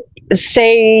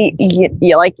 say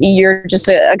you're just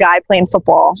a guy playing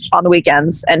football on the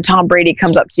weekends, and Tom Brady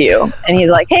comes up to you and he's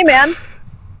like, hey man,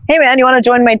 you want to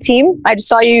join my team? I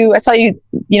saw you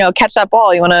catch that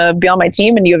ball. You want to be on my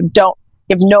team? And you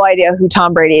have no idea who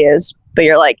Tom Brady is, but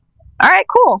you're like, all right,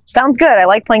 cool, sounds good. I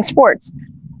like playing sports.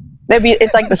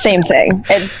 It's like the same thing.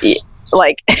 It's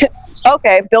like,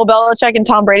 okay, Bill Belichick and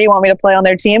Tom Brady want me to play on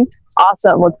their team.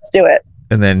 Awesome, let's do it.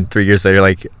 And then 3 years later,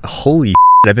 like, holy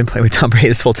I've been playing with Tom Brady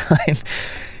this whole time.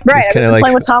 Right, I've been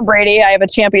playing with Tom Brady. I have a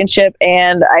championship,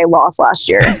 and I lost last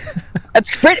year. That's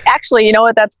pretty. Actually, you know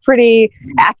what? That's pretty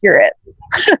accurate.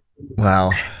 Wow,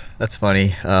 that's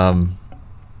funny. I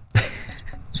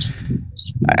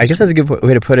guess that's a good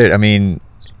way to put it. I mean,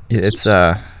 it's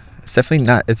definitely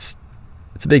not. It's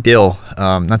a big deal.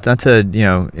 Not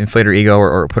to inflate her ego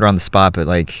or put her on the spot, but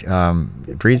like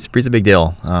Bree's a big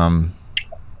deal. And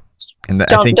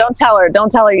don't tell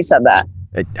her you said that.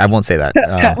 I won't say that.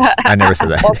 I never said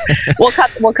that.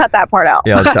 We'll cut that part out.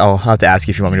 Yeah, I'll have to ask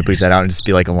you if you want me to bleep that out and just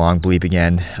be like a long bleep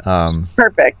again.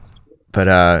 Perfect. But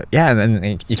and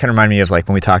then you kind of remind me of like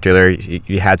when we talked earlier.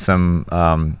 You had some.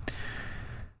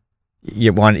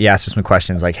 You asked her some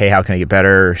questions like, "Hey, how can I get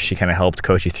better?" She kind of helped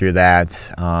coach you through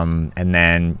that. And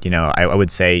then I would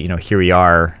say here we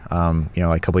are.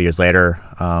 A couple of years later.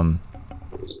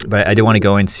 But I do want to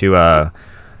go into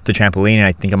to trampoline, and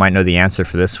I think I might know the answer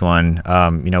for this one.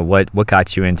 What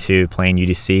got you into playing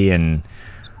UDC, and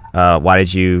why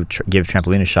did you give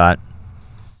trampoline a shot?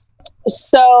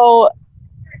 So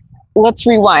let's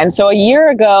rewind. So a year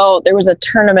ago, there was a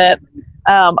tournament,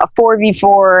 a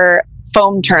 4v4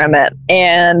 foam tournament,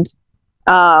 and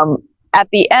at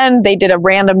the end, they did a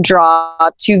random draw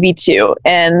 2v2,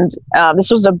 and this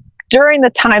was during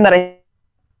the time that I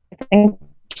think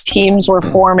teams were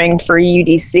forming for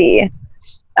UDC.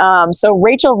 So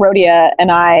Rachel Rodia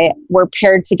and I were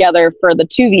paired together for the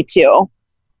 2v2,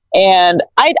 and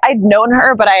I'd known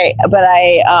her, but I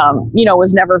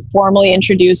was never formally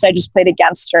introduced. I just played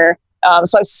against her.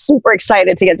 So I was super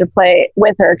excited to get to play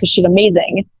with her because she's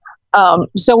amazing.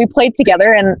 So we played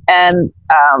together and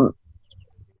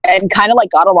kind of like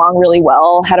got along really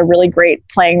well, had a really great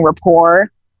playing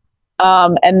rapport.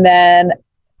 And then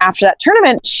after that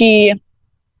tournament, she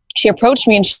approached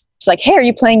me and she's like, hey, are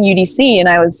you playing UDC? And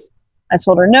I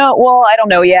told her, no, well, I don't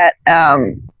know yet.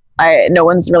 No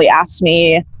one's really asked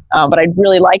me, but I'd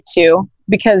really like to,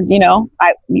 because,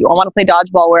 I want to play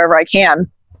dodgeball wherever I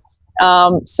can.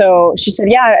 So she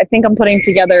said, yeah, I think I'm putting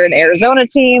together an Arizona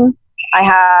team. I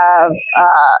have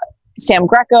Sam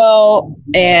Greco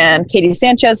and Katie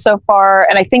Sanchez so far.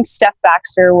 And I think Steph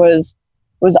Baxter was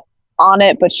on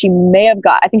it, but she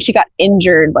I think she got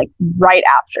injured like right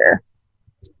after.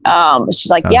 She's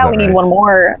like, yeah, we need one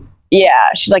more. Yeah.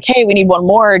 She's like, hey, we need one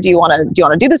more. Do you want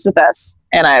to do this with us?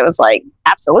 And I was like,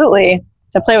 absolutely.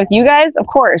 To play with you guys? Of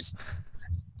course.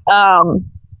 So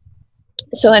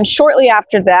then shortly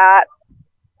after that,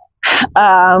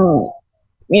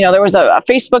 there was a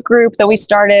Facebook group that we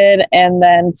started, and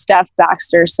then Steph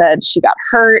Baxter said she got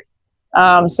hurt.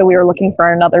 So we were looking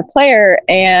for another player,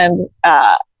 and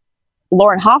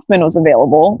Lauren Hoffman was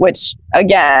available, which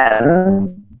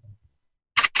again,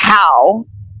 how,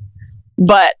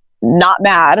 but not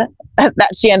mad that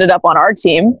she ended up on our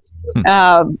team.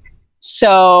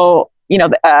 So,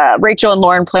 Rachel and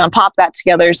Lauren play on Pop That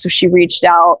together. So she reached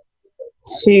out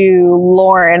to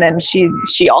Lauren, and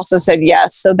she also said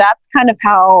yes. So that's kind of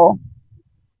how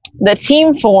the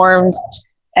team formed.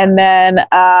 And then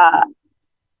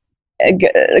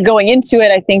going into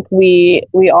it, I think we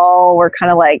all were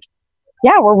kind of like,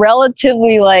 yeah, we're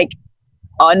relatively like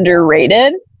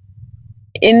underrated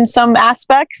in some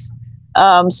aspects.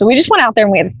 So we just went out there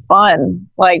and we had fun.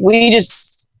 Like, we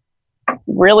just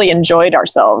really enjoyed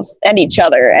ourselves and each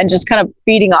other, and just kind of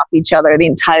feeding off each other the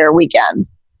entire weekend.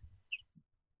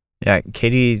 Yeah,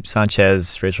 Katie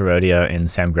Sanchez, Rachel Rodia, and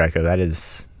Sam Greco.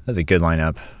 That's a good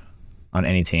lineup on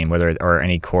any team, or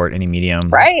any court, any medium.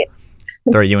 Right.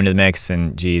 Throw you into the mix,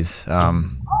 and geez.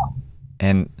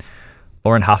 And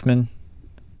Lauren Hoffman,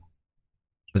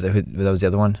 was that was the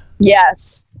other one?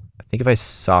 Yes. I think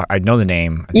I know the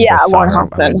name. Lauren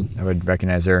Hoffman. I would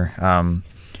recognize her.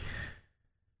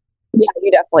 Yeah,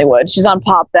 you definitely would. She's on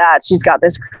Pop That. She's got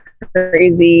this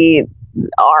crazy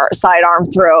sidearm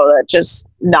throw that just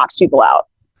knocks people out.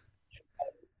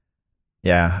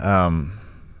 Yeah.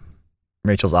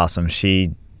 Rachel's awesome. I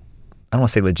don't want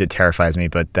to say legit terrifies me,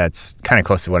 but that's kind of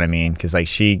close to what I mean. Cause like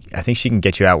I think she can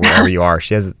get you out wherever you are.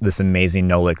 She has this amazing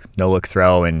no look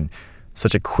throw and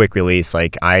such a quick release.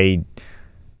 Like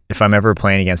if I'm ever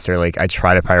playing against her, like I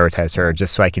try to prioritize her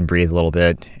just so I can breathe a little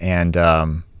bit. And,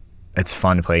 it's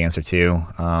fun to play against her too.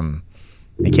 And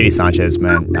Katie Sanchez,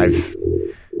 man, it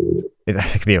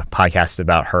could be a podcast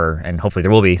about her, and hopefully there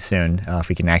will be soon if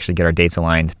we can actually get our dates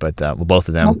aligned. But both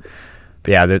of them.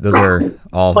 But yeah, those are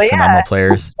all phenomenal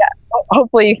players. Yeah.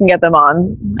 Hopefully you can get them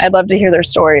on. I'd love to hear their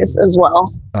stories as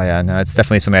well. Oh yeah, no, it's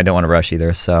definitely something I don't want to rush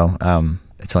either. So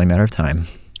it's only a matter of time.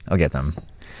 I'll get them.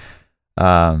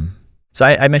 So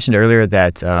I mentioned earlier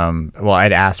that,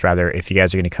 I'd asked rather if you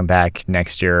guys are going to come back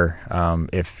next year,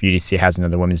 if UDC has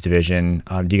another women's division.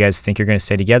 Do you guys think you're going to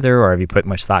stay together, or have you put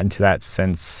much thought into that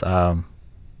since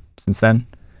then?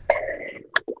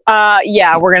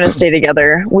 Yeah, we're going to stay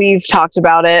together. We've talked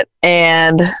about it,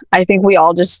 and I think we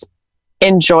all just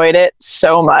enjoyed it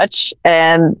so much,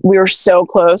 and we were so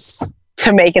close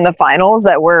to making the finals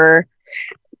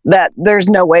that there's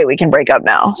no way we can break up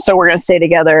now. So we're going to stay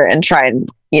together and try and,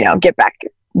 get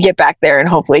back there and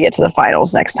hopefully get to the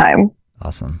finals next time.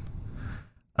 Awesome.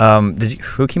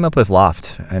 Who came up with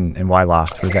Loft and why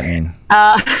Loft? What does that mean?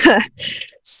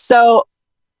 So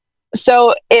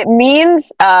it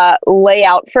means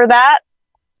layout for that.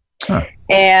 Huh.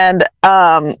 And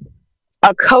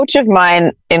a coach of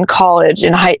mine in college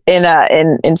in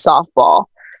softball.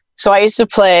 So I used to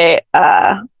play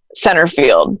center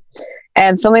field,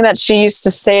 and something that she used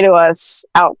to say to us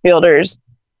outfielders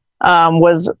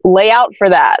was layout for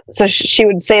that. So she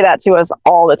would say that to us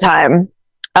all the time.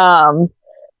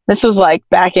 This was like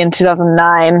back in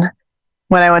 2009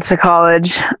 when I went to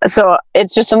college. So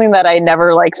it's just something that I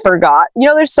never forgot.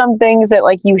 There's some things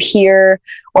that you hear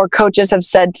or coaches have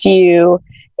said to you,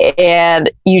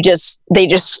 and they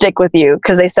just stick with you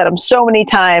because they said them so many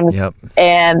times. Yep.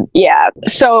 And yeah,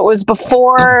 so it was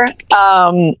before,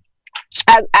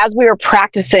 as we were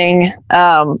practicing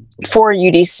for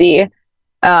UDC,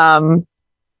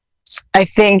 I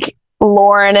think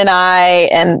Lauren and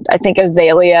I think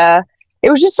Azalea,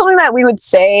 it was just something that we would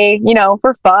say,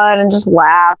 for fun and just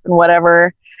laugh and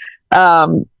whatever.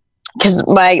 Because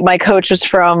my coach was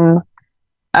from,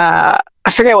 I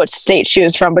forget what state she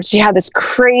was from, but she had this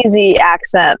crazy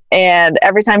accent, and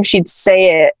every time she'd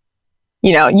say it,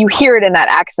 you hear it in that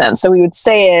accent. So we would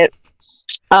say it.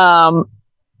 And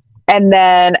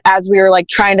then as we were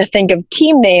trying to think of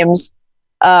team names,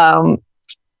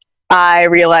 I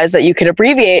realized that you could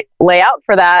abbreviate layout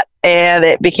for that, and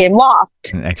it became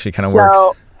Loft. It actually kind of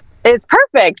works. It's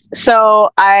perfect. So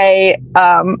I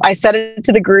said it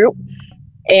to the group,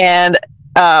 and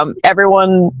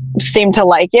everyone seemed to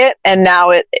like it, and now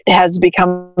it has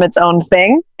become its own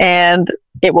thing, and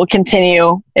it will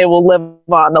continue. It will live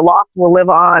on. The Loft will live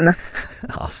on.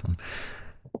 Awesome.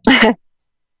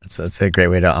 That's a great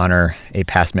way to honor a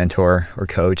past mentor or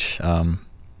coach.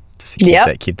 Just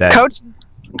to keep that.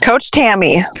 Coach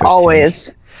Tammy, always.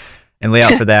 Tammy. And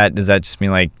layout for that, does that just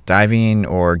mean diving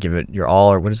or give it your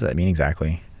all, or what does that mean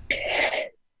exactly?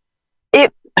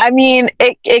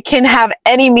 It can have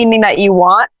any meaning that you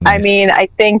want. Nice. I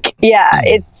think,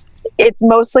 it's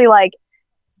mostly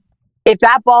if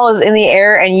that ball is in the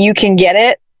air and you can get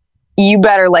it, you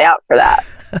better lay out for that.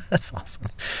 That's awesome.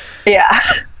 Yeah.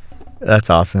 That's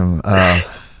awesome.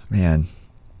 Man,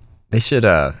 they should,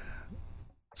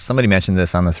 somebody mentioned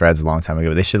this on the threads a long time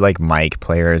ago. They should mic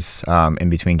players in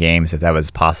between games if that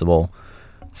was possible,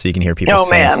 so you can hear people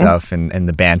saying stuff and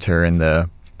the banter and the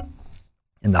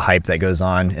hype that goes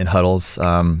on in huddles.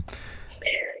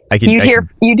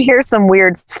 You'd hear some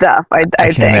weird stuff. I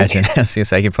can imagine.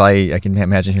 I can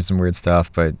imagine hearing some weird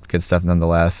stuff, but good stuff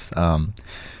nonetheless.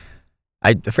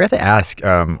 I forgot to ask,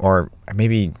 or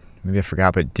maybe I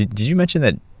forgot, but did you mention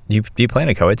that do you play on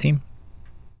a co-ed team?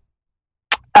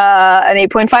 An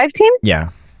 8.5 team? Yeah.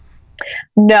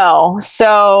 No.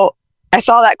 So I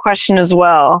saw that question as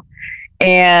well.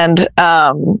 And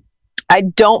I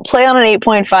don't play on an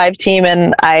 8.5 team,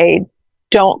 and I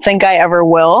don't think I ever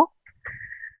will.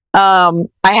 I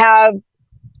have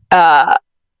a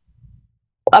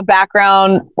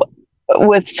background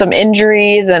with some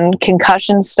injuries and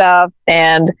concussion stuff,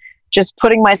 and just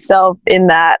putting myself in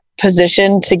that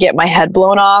position to get my head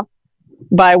blown off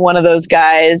by one of those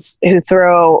guys who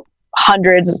throw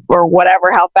hundreds or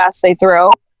whatever, how fast they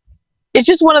throw. It's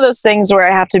just one of those things where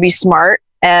I have to be smart.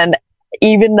 And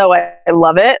even though I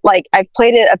love it, I've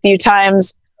played it a few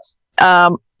times,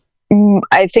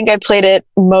 I think I played it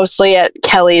mostly at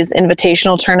Kelly's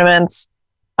invitational tournaments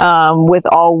with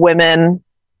all women,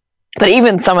 but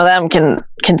even some of them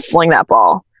can sling that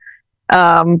ball.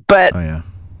 But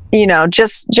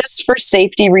just for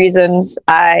safety reasons,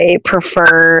 I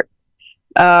prefer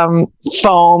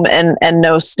foam and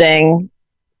no sting.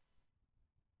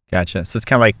 Gotcha. So it's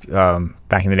kind of like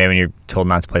back in the day when you're told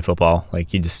not to play football,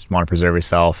 like you just want to preserve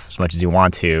yourself as much as you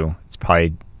want to. It's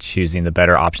probably choosing the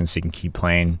better option so you can keep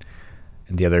playing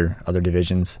in the other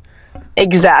divisions.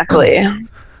 Exactly.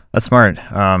 That's smart.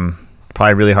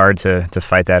 Probably really hard to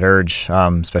fight that urge,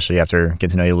 especially after getting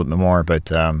to know you a little bit more. But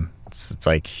it's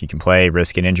like you can play,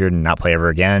 risk getting injured, and not play ever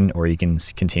again, or you can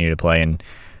continue to play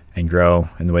and grow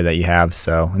in the way that you have.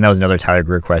 So, and that was another Tyler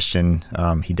Greer question.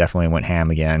 He definitely went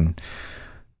ham again.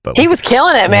 But he was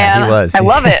killing it, man. Yeah, he was. I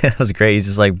love it. It was great. He's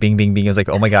just like bing, bing, bing. I was like,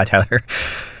 oh my God, Tyler.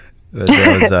 But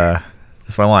that was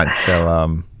that's what I want.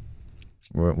 So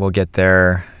we'll get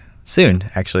there soon,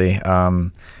 actually.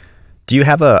 Do you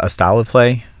have a style of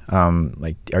play?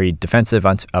 Like, are you defensive,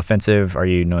 offensive? Are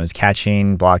you known as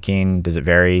catching, blocking? Does it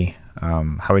vary?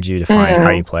 How would you define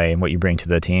how you play and what you bring to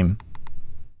the team?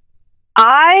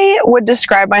 I would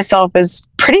describe myself as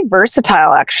pretty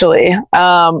versatile, actually.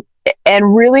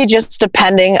 And really just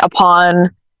depending upon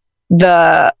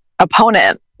the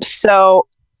opponent. So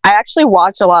I actually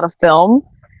watch a lot of film.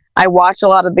 I watch a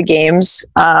lot of the games,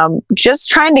 just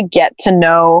trying to get to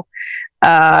know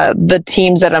the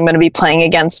teams that I'm going to be playing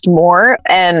against more,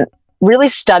 and really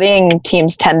studying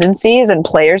teams' tendencies and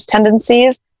players'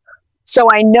 tendencies. So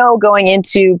I know going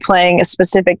into playing a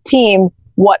specific team,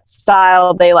 what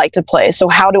style they like to play. So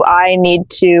how do I need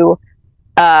to,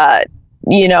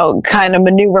 kind of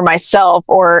maneuver myself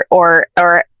or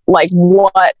like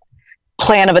what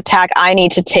plan of attack I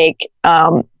need to take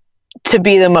to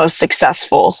be the most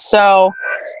successful. So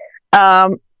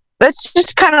that's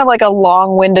just kind of like a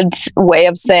long-winded way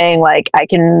of saying, like, I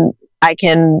can,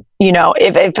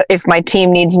 if my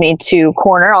team needs me to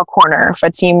corner, I'll corner. If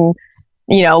a team,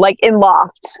 like in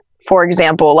Loft, for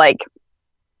example, like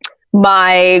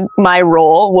my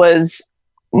role was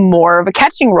more of a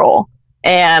catching role.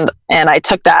 And I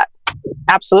took that.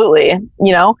 Absolutely.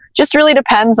 Just really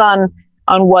depends on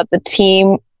what the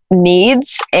team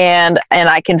needs, and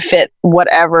I can fit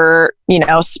whatever,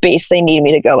 space they need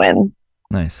me to go in.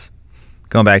 Nice.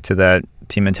 Going back to that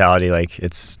team mentality, like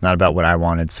it's not about what I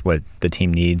want, it's what the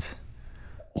team needs.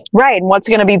 Right. And what's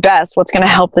going to be best, what's going to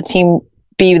help the team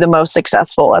be the most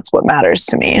successful. That's what matters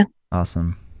to me.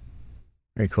 Awesome.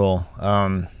 Very cool.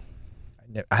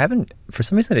 I haven't, for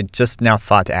some reason, I just now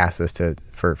thought to ask this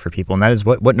for people, and that is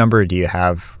what number do you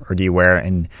have or do you wear,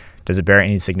 and does it bear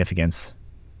any significance?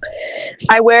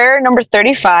 I wear number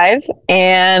 35,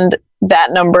 and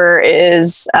that number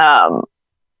is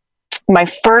my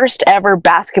first ever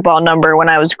basketball number when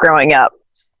I was growing up.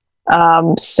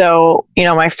 So,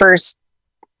 my first,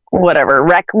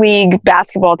 rec league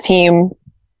basketball team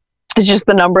is just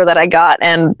the number that I got,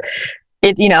 and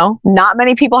it, not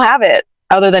many people have it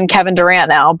other than Kevin Durant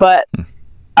now, but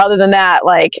other than that,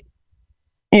 like,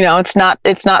 it's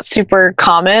not super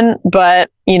common, but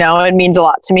it means a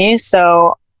lot to me.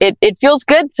 So it feels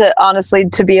good to honestly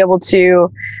to be able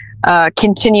to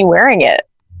continue wearing it.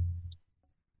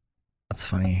 That's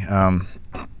funny. A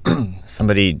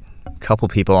couple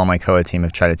people on my COA team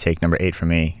have tried to take number 8 from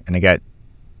me, and I got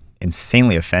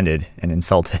insanely offended and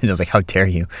insulted. I was like, how dare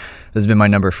you? This has been my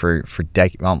number for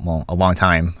a long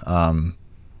time.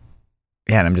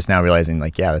 Yeah, and I'm just now realizing,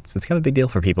 like, yeah, it's kind of a big deal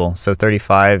for people. So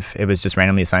 35, it was just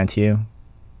randomly assigned to you?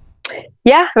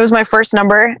 Yeah, it was my first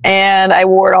number, and I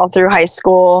wore it all through high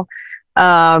school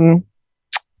and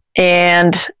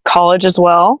college as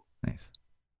well. Nice.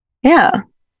 Yeah.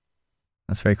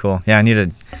 That's very cool. Yeah, I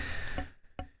needed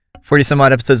 40 some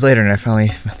odd episodes later, and I finally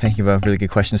think of a really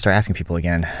good question to start asking people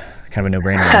again. Kind of a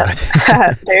no-brainer.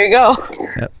 But there you go.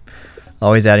 Yep.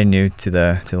 Always adding new to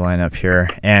the lineup here.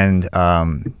 And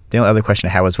the only other question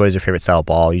I had was, what is your favorite style of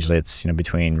ball? Usually it's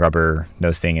between rubber,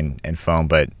 no sting, and foam.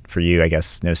 But for you, I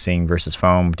guess no sting versus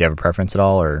foam. Do you have a preference at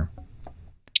all, or?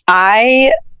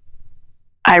 I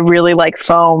really like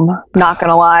foam. Not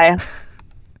gonna lie.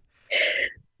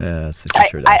 That's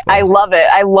I love it.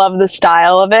 I love the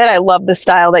style of it. I love the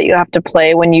style that you have to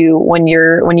play when you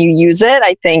use it.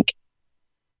 I think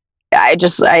I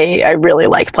really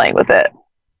like playing with it.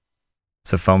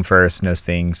 So foam first, no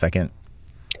sting second?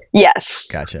 Yes.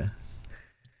 Gotcha.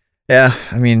 Yeah,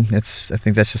 I mean, I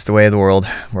think that's just the way of the world.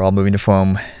 We're all moving to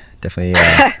foam. Definitely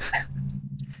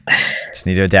just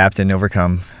need to adapt and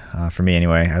overcome. For me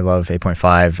anyway, I love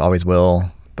 8.5, always will,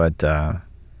 but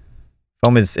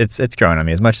foam it's growing on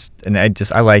me as much, and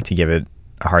I like to give it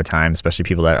a hard time, especially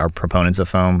people that are proponents of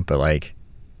foam. But like,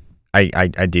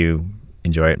 I do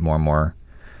enjoy it more and more.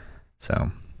 So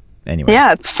anyway,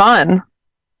 Yeah, it's fun.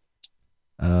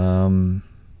 One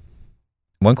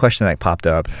question that popped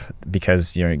up,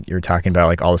 because you're talking about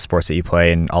like all the sports that you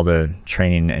play and all the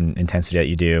training and intensity that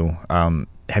you do.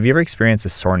 Have you ever experienced a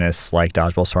soreness like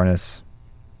dodgeball soreness?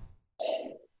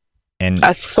 And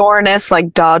A soreness like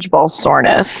dodgeball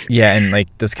soreness. yeah, and like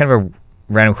that's kind of a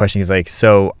random question. Is like,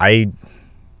 so I've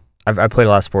played a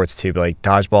lot of sports too, but like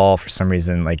dodgeball for some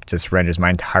reason like just renders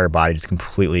my entire body just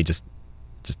completely just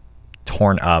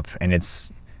torn up, and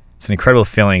it's an incredible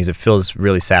feeling because it feels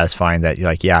really satisfying that you're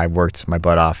like, yeah, I worked my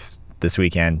butt off this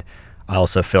weekend. I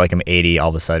also feel like I'm 80 all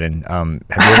of a sudden. Have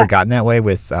you ever gotten that way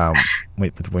with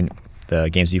when the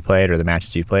games you played or the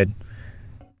matches you played?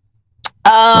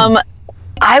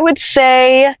 I would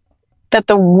say that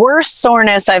the worst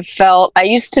soreness I've felt, I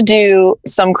used to do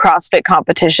some CrossFit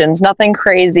competitions, nothing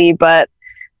crazy, but,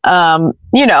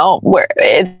 where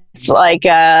it's like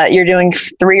you're doing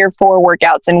 3 or 4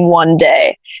 workouts in one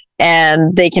day,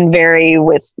 and they can vary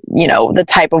with, the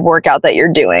type of workout that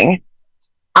you're doing.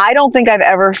 I don't think I've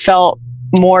ever felt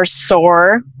more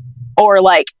sore or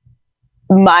like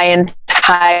my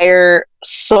entire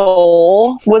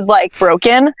soul was like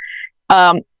broken.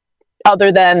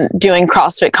 Other than doing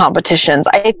CrossFit competitions.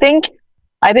 I think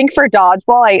for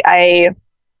dodgeball,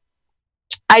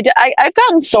 I've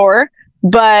gotten sore,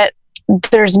 but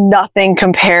there's nothing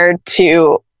compared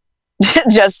to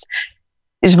just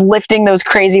lifting those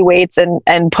crazy weights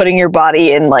and putting your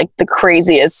body in like the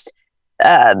craziest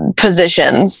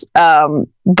positions.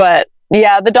 But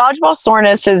yeah, the dodgeball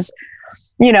soreness is,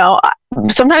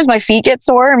 sometimes my feet get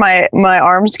sore, my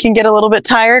arms can get a little bit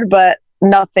tired, but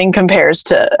nothing compares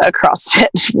to a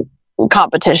CrossFit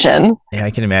competition. Yeah, I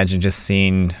can imagine just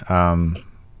seeing the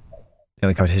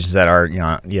competitions that are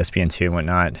ESPN2 and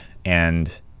whatnot, and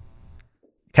it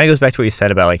kind of goes back to what you said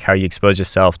about like how you expose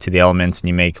yourself to the elements and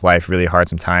you make life really hard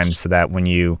sometimes, so that when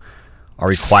you are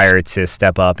required to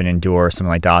step up and endure something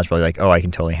like dodgeball, you're like, oh, I can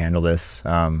totally handle this,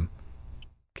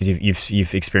 because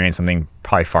you've experienced something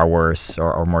probably far worse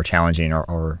or more challenging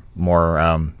or more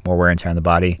wear and tear on the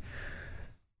body.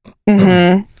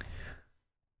 Mm-hmm.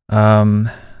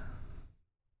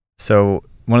 So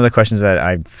one of the questions that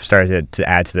I've started to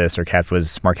add to this or kept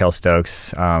was Markel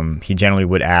Stokes. He generally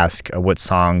would ask, what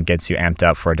song gets you amped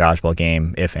up for a dodgeball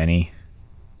game, if any?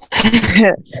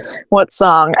 What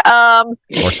song?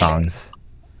 Or songs?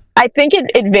 I think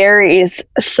it varies.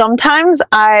 Sometimes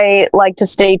I like to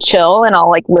stay chill and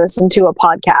I'll like listen to a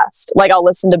podcast. Like I'll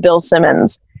listen to Bill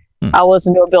Simmons. I'll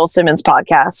listen to a Bill Simmons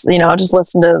podcast, just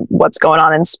listen to what's going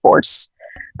on in sports.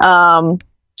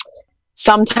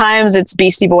 Sometimes it's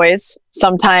Beastie Boys.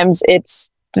 Sometimes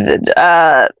it's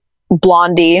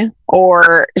Blondie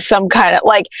or some kind of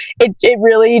like, it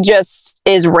really just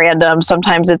is random.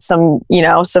 Sometimes it's some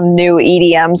new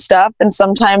EDM stuff, and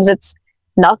sometimes it's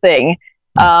nothing.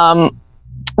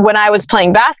 When I was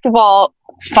playing basketball,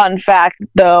 fun fact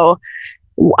though,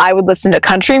 I would listen to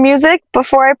country music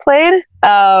before I played.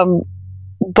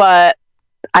 But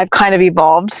I've kind of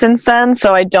evolved since then.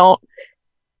 So I don't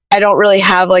really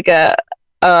have like a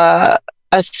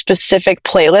specific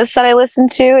playlist that I listen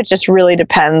to. It just really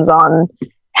depends on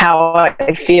how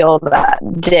I feel that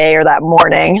day or that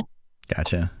morning.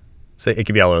 Gotcha. So it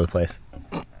could be all over the place.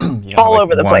 All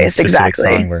over the place.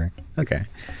 Exactly. Okay.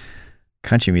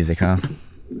 Country music, huh?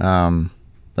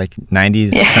 Like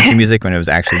 90s country music when it was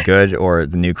actually good, or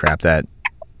the new crap that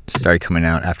started coming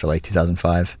out after like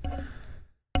 2005?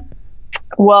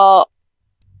 Well,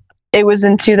 it was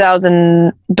in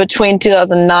between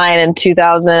 2009 and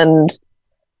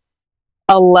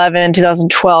 2011,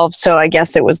 2012. So I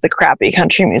guess it was the crappy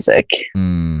country music.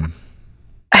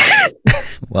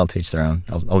 Well, to each their own.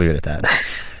 I'll leave it at that.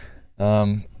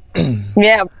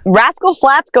 Yeah, Rascal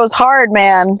Flatts goes hard,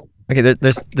 man. Okay,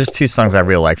 there's 2 songs I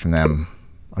really like from them.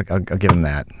 I'll give them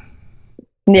that.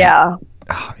 Yeah.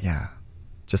 Oh, yeah.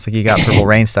 Just like you got Purple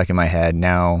Rain stuck in my head,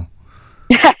 now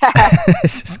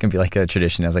it's just gonna be like a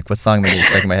tradition. I was like, what song am I getting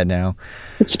stuck in my head now?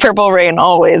 It's Purple Rain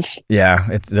always. Yeah,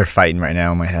 they're fighting right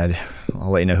now in my head. I'll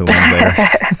let you know who wins later.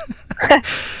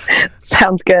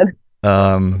 Sounds good.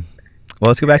 Well,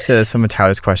 let's go back to some of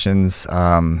Tyler's questions.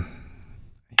 You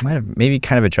might have maybe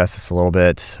kind of addressed this a little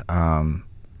bit,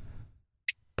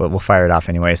 but we'll fire it off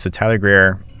anyway. So Tyler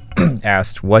Greer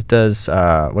asked, what do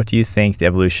you think the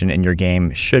evolution in your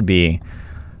game should be?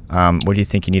 What do you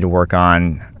think you need to work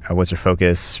on? What's your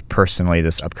focus personally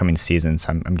this upcoming season? So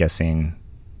I'm guessing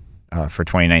for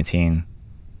 2019.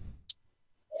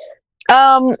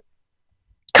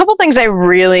 Couple things I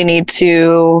really need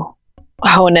to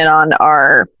hone in on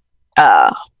are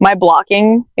my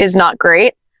blocking is not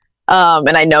great.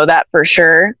 And I know that for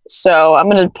sure. So I'm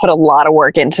going to put a lot of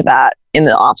work into that in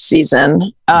the off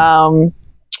season.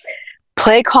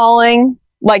 Play calling,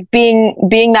 like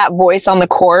being that voice on the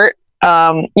court.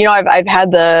 I've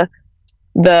had the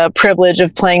privilege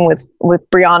of playing with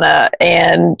Brianna,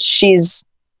 and she's,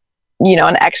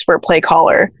 an expert play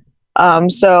caller.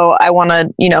 So I want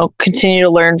to, continue to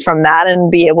learn from that and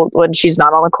be able, when she's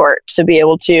not on the court, to be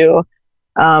able to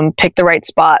pick the right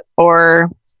spot,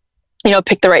 or,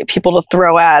 pick the right people to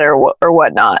throw at, or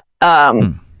whatnot.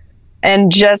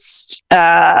 And just,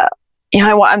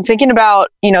 I'm thinking about,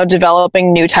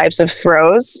 developing new types of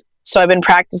throws. So I've been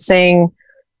practicing,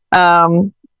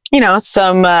 some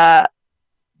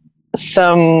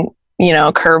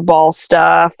curveball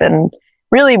stuff, and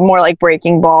really more like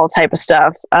breaking ball type of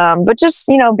stuff. But just,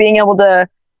 being able to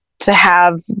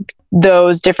have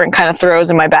those different kind of throws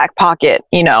in my back pocket,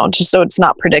 just so it's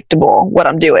not predictable what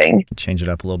I'm doing. Change it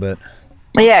up a little bit.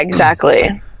 Yeah,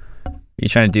 exactly. You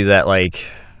trying to do that, like,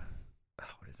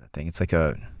 what is that thing? It's like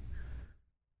a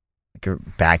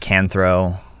backhand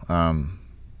throw.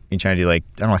 You trying to do, like,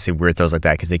 I don't want to say weird throws like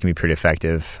that, because they can be pretty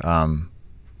effective.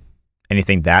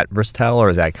 Anything that versatile, or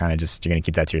is that kind of just, you're going to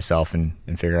keep that to yourself and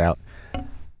figure it out?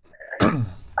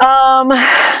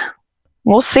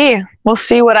 We'll see. We'll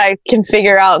see what I can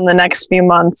figure out in the next few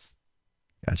months.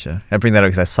 Gotcha. I bring that up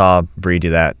because I saw Bree do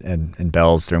that in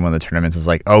Bells during one of the tournaments. It's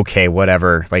like, okay,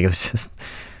 whatever. Like, it was just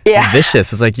it's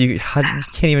vicious. It's like, you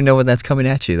can't even know when that's coming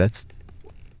at you. That's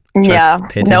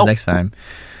pay attention next time.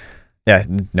 Yeah,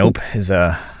 nope is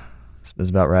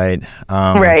about right.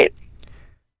 Right.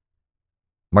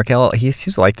 Markel, he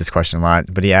seems to like this question a lot,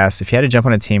 but he asked, if you had to jump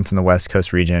on a team from the West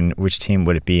Coast region, which team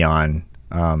would it be on?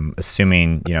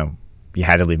 Assuming, you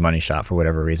had to leave Money Shot for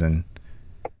whatever reason.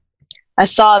 I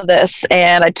saw this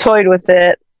and I toyed with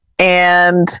it,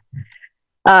 and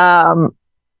my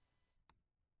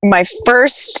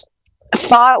first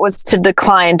thought was to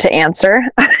decline to answer.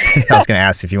 I was going to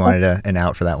ask if you wanted an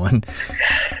out for that one.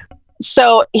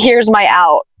 So here's my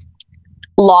out.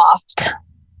 Loft.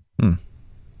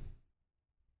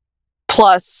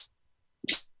 Plus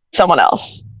someone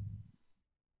else.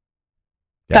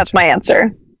 Gotcha. That's my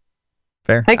answer.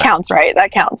 Fair. It counts, right?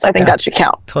 That counts. I think that should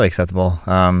count. Totally acceptable.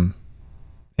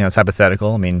 It's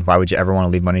hypothetical. I mean, why would you ever want to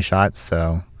leave Money Shot?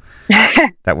 So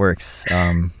that works.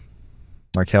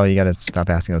 Markel, you got to stop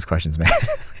asking those questions, man.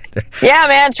 Yeah,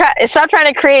 man. Stop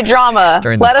trying to create drama.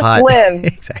 Let us live.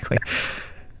 Exactly.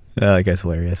 That guy's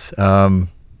hilarious. All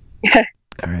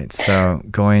right. So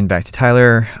going back to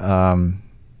Tyler,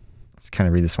 let's kind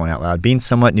of read this one out loud. Being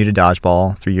somewhat new to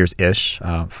dodgeball, 3 years-ish,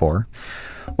 4.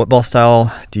 What ball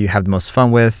style do you have the most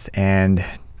fun with, and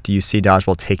do you see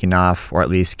dodgeball taking off, or at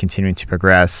least continuing to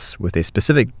progress with a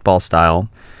specific ball style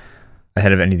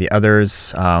ahead of any of the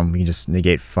others? We can just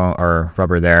negate foam or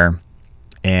rubber there.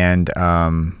 And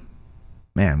lots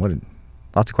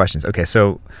of questions. Okay,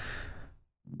 so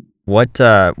what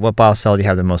ball style do you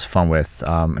have the most fun with?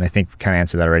 And I think we kind of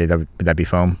answered that already. Would that be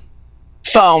foam?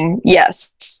 Foam,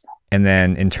 yes. And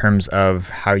then in terms of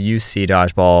how you see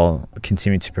dodgeball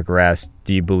continuing to progress,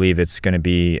 do you believe it's going to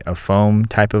be a foam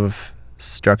type of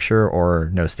structure or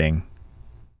no sting?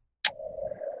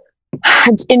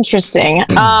 It's interesting.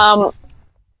 I'm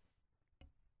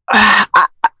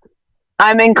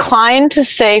inclined to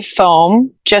say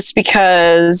foam, just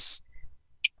because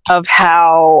of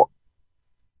how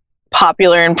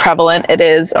popular and prevalent it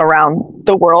is around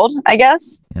the world, I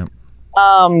guess. Yep.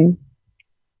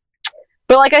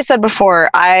 But like I said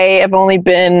before, I have only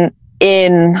been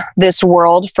in this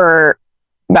world for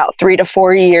about 3 to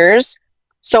 4 years.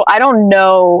 So I don't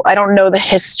know the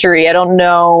history. I don't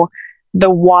know the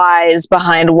whys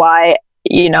behind why,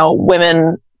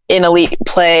 women in elite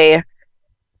play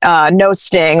no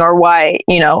sting, or why,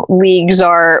 leagues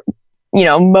are,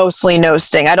 mostly no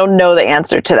sting. I don't know the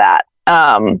answer to that.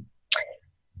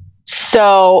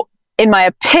 So in my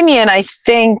opinion, I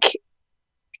think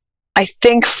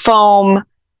foam,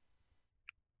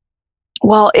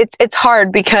 well, it's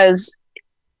hard because,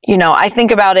 I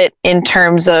think about it in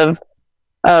terms of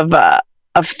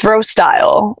throw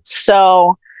style.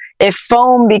 So if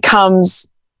foam becomes,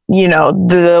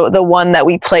 the one that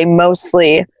we play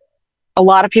mostly, a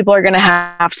lot of people are going to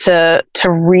have to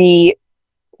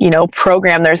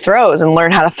program their throws and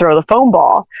learn how to throw the foam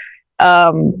ball.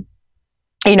 And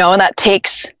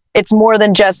that it's more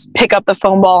than just pick up the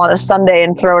foam ball on a Sunday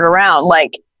and throw it around.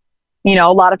 Like,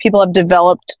 a lot of people have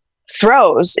developed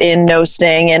throws in no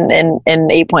sting and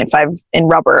 8.5 in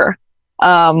rubber.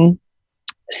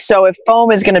 So if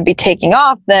foam is going to be taking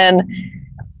off, then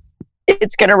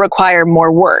it's going to require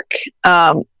more work.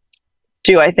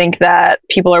 Do I think that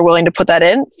people are willing to put that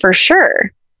in? For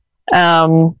sure.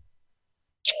 So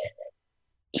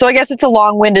I guess it's a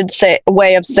long-winded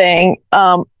way of saying,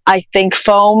 I think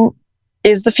foam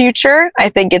is the future. I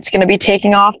think it's going to be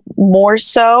taking off more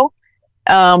so.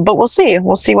 But we'll see.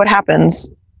 We'll see what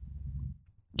happens.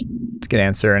 It's a good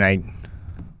answer. And I'm going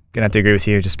to have to agree with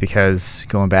you just because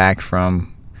going back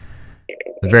from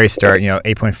the very start,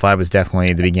 8.5 was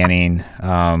definitely the beginning.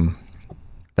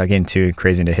 Without getting too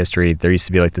crazy into history, there used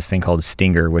to be like this thing called a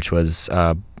stinger, which was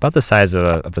about the size of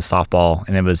a softball,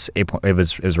 and it was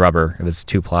rubber. It was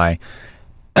 2-ply,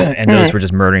 and those were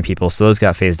just murdering people. So those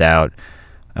got phased out.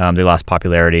 They lost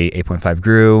popularity. 8.5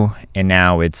 grew, and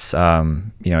now it's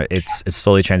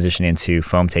slowly transitioning into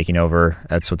foam taking over.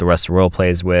 That's what the rest of the world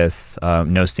plays with.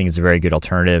 No sting is a very good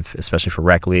alternative, especially for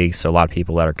rec leagues. So a lot of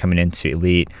people that are coming into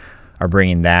elite are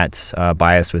bringing that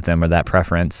bias with them or that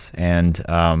preference, and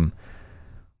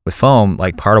with foam,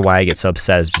 like part of why I get so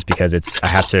upset is just because I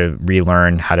have to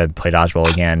relearn how to play dodgeball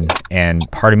again, and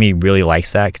part of me really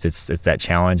likes that because it's that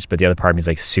challenge, but the other part of me is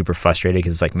like super frustrated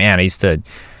because it's like, man, I used to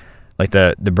like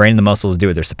the brain and the muscles do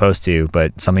what they're supposed to,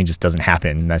 but something just doesn't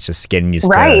happen. That's just getting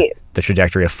used to the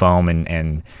trajectory of foam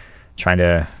and trying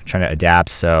to adapt.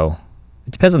 So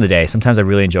it depends on the day. Sometimes I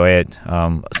really enjoy it.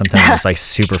 Sometimes I'm just like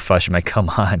super frustrated. I'm like, come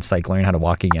on, it's like learning how to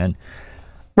walk again.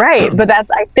 Right. But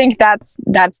I think that's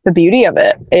the beauty of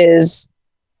it, is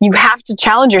you have to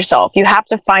challenge yourself. You have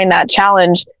to find that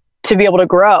challenge to be able to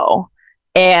grow.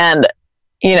 And,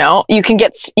 you can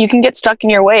get stuck in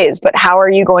your ways, but how are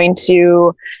you going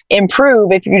to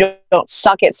improve if you don't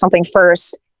suck at something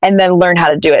first and then learn how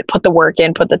to do it, put the work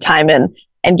in, put the time in,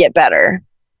 and get better?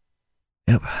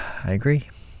 Yep. I agree.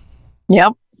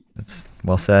 Yep. That's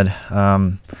well said.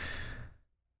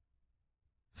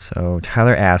 So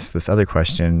Tyler asked this other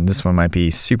question. This one might be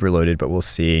super loaded, but we'll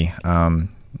see.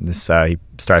 He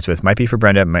starts with, might be for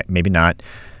Brenda, maybe not.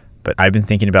 But I've been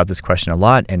thinking about this question a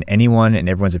lot, and anyone and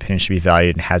everyone's opinion should be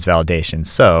valued and has validation.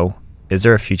 So is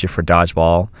there a future for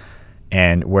dodgeball,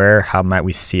 and how might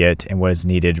we see it, and what is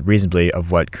needed reasonably of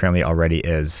what currently already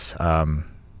is?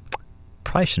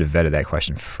 Probably should have vetted that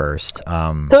question first.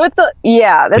 So that's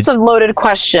a loaded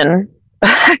question.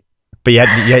 But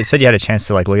you said you had a chance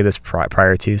to like look at this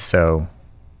prior to, so.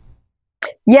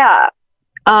 Yeah.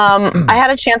 I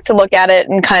had a chance to look at it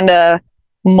and kind of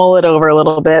mull it over a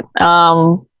little bit.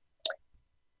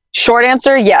 Short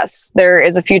answer, yes, there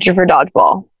is a future for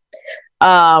dodgeball.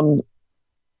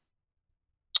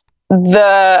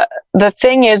 The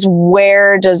thing is,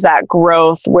 where does that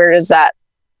growth, where does that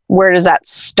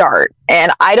start?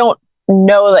 And I don't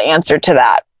know the answer to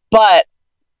that, but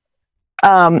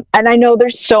and I know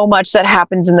there's so much that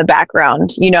happens in the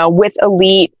background, with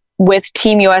Elite, with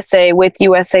Team USA, with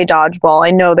USA Dodgeball.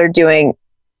 I know they're doing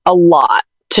a lot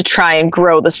to try and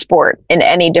grow the sport in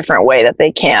any different way that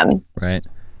they can. Right.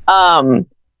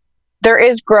 There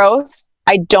is growth.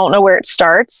 I don't know where it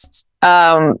starts.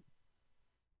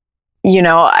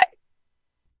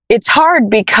 It's hard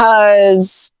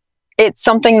because it's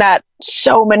something that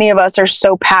so many of us are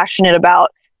so passionate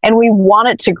about. And we want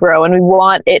it to grow, and we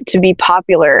want it to be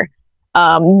popular,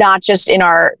 not just in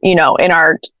our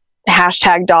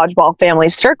hashtag dodgeball family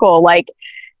circle. Like,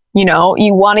 you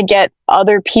want to get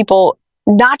other people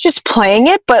not just playing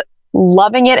it, but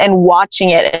loving it and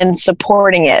watching it and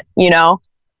supporting it,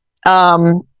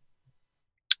 and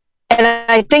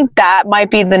I think that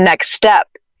might be the next step,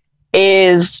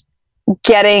 is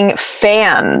getting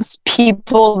fans,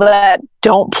 people that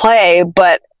don't play,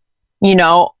 but,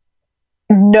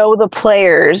 know the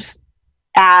players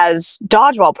as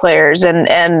dodgeball players and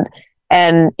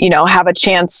have a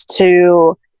chance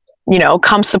to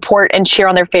come support and cheer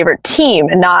on their favorite team,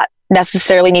 and not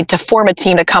necessarily need to form a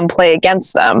team to come play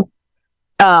against them.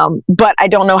 But I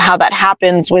don't know how that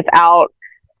happens without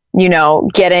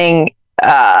getting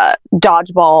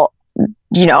dodgeball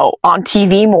on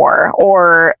TV more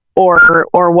or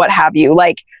what have you.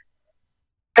 Like,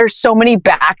 there's so many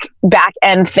back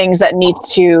end things that need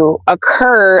to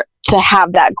occur to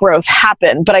have that growth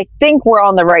happen. But I think we're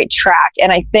on the right track.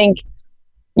 And I think,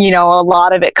 a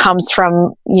lot of it comes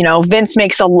from, Vince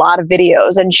makes a lot of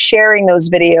videos and sharing those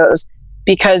videos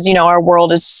because, our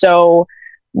world is so,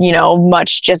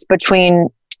 much just between,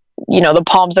 the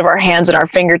palms of our hands and our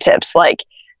fingertips. Like,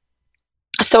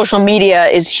 social media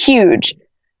is huge.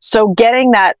 So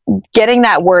getting that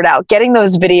word out, getting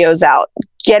those videos out,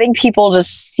 getting people to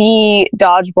see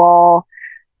dodgeball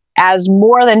as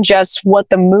more than just what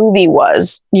the movie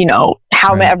was,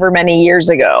 however many years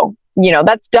ago,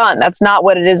 that's done. That's not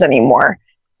what it is anymore.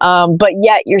 But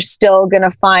yet you're still going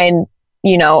to find,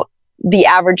 the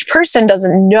average person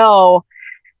doesn't know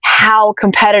how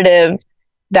competitive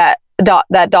that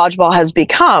dodgeball has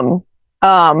become.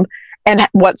 And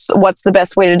what's the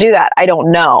best way to do that? I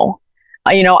don't know.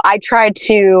 I try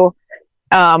to,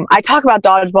 I talk about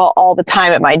dodgeball all the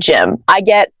time at my gym. I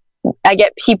get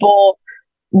people,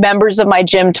 members of my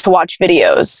gym, to watch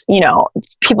videos.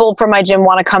 People from my gym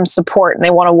want to come support and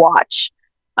they want to watch.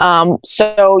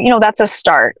 So that's a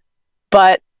start,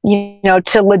 but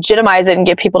to legitimize it and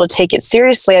get people to take it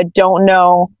seriously, I don't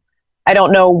know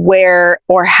where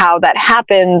or how that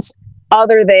happens,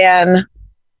 other than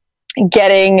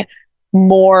getting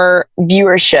more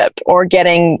viewership or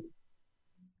getting,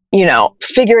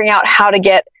 figuring out how to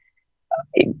get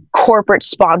corporate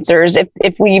sponsors,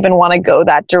 if we even want to go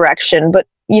that direction. But,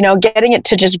 getting it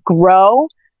to just grow,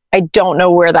 I don't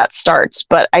know where that starts,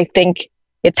 but I think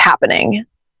it's happening.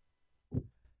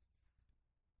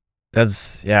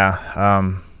 That's, yeah.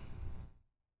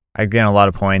 I agree on a lot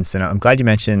of points, and I'm glad you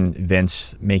mentioned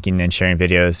Vince making and sharing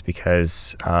videos,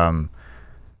 because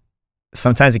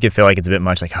sometimes it can feel like it's a bit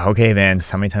much. Like, okay, Vince,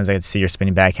 how many times I had to see your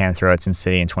spinning backhand throw at Sin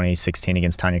City in 2016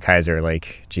 against Tanya Kaiser?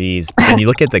 Like, geez. But then you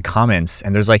look at the comments,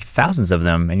 and there's like thousands of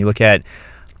them, and you look at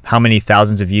how many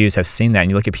thousands of views have seen that, and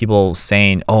you look at people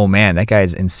saying, oh man, that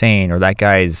guy's insane, or that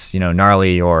guy's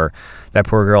gnarly, or that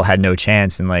poor girl had no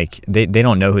chance. And like they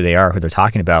don't know who they are, who they're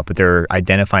talking about, but they're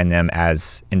identifying them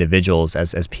as individuals,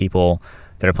 as people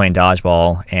that are playing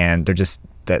dodgeball, and they're just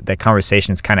that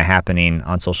conversation is kind of happening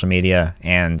on social media.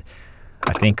 And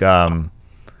I think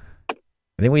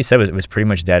what you said was pretty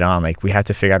much dead on. Like, we have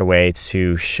to figure out a way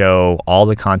to show all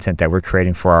the content that we're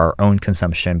creating for our own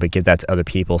consumption, but give that to other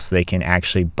people so they can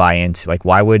actually buy into. Like,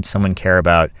 why would someone care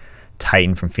about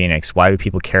Titan from Phoenix? Why do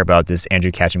people care about this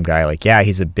Andrew Ketchum guy? Like, yeah,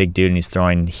 he's a big dude and he's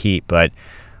throwing heat, but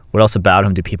what else about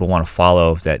him do people want to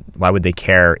follow? That why would they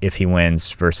care if he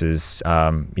wins versus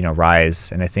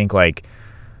Rise? And I think, like,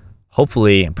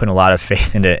 hopefully, I'm putting a lot of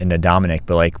faith into Dominic,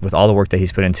 but like with all the work that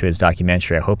he's put into his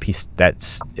documentary, I hope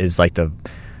that is like the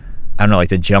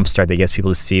jump start that gets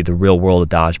people to see the real world of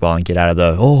dodgeball and get out of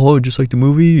the just like the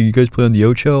movie you guys play on the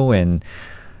Ocho and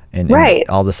right.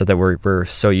 all the stuff that we're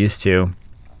so used to.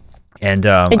 And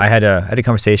I had a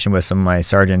conversation with some of my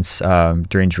sergeants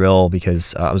during drill,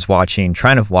 because I was trying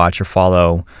to watch or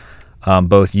follow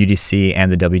both UDC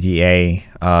and the WDA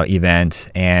event,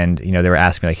 and they were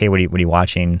asking me like, hey, what are you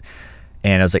watching?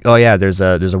 And I was like, oh yeah, there's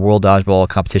a world dodgeball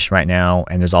competition right now,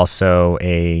 and there's also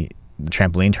a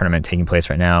trampoline tournament taking place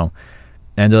right now.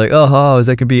 And they're like, oh, is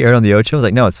that gonna be aired on the Ocho? I was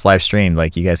like, no, it's live streamed,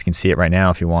 like you guys can see it right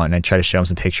now if you want. And I try to show them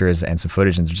some pictures and some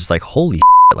footage, and they're just like, holy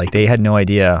shit. Like, they had no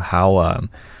idea how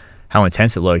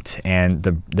intense it looked. And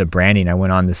the branding, I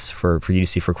went on this for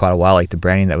UDC for quite a while, like the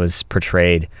branding that was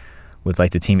portrayed with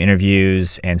like the team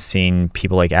interviews, and seeing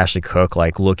people like Ashley Cook,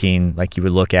 like looking like you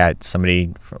would look at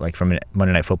somebody from a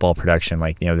Monday Night Football production.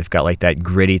 Like, they've got like that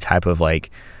gritty type of like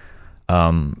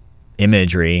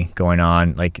imagery going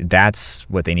on. Like, that's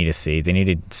what they need to see. They need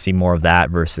to see more of that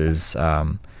versus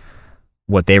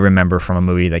what they remember from a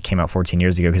movie that came out 14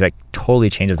 years ago, because that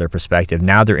totally changes their perspective.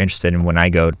 Now they're interested in when I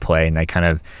go to play, and it's kind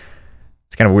of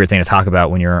a weird thing to talk about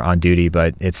when you're on duty,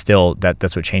 but it's still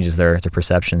that's what changes their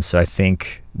perception. So I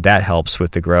think that helps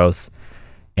with the growth.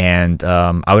 And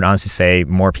I would honestly say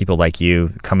more people like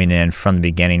you coming in from the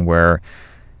beginning, where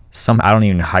I don't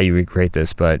even know how you recreate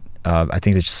this, but I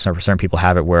think that just certain people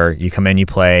have it where you come in, you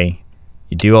play,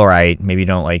 you do all right, maybe you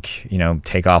don't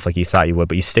take off like you thought you would,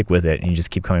 but you stick with it and you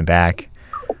just keep coming back.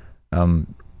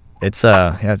 It's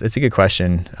a good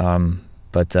question.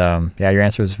 But your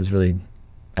answer was really,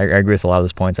 I agree with a lot of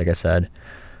those points. Like I said,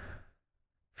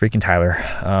 freaking Tyler.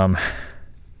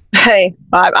 Hey,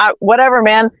 whatever,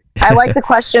 man. I like the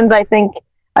questions. I think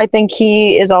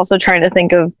he is also trying to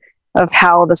think of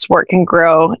how the sport can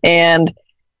grow, and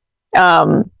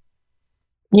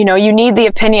you need the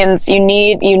opinions, you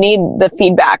need the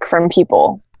feedback from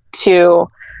people to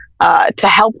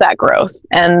help that growth,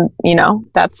 and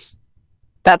that's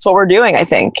what we're doing, I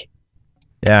think.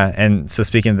 Yeah, and so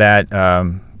speaking of that,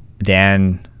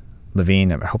 Dan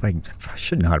Levine, I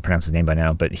should know how to pronounce his name by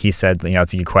now, but he said,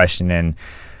 it's a good question, and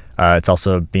it's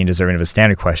also being deserving of a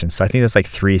standard question. So I think that's like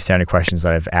 3 standard questions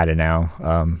that I've added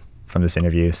now from this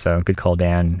interview. So good call,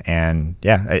 Dan. And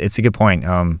yeah, it's a good point.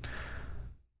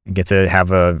 Get to have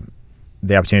the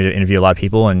opportunity to interview a lot of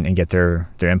people and get their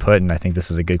input. And I think this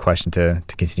is a good question to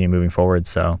continue moving forward.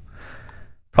 So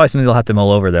probably something they'll have to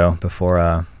mull over though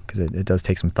before, because it does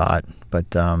take some thought.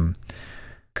 But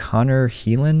Connor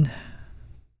Heelan?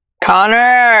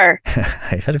 Connor!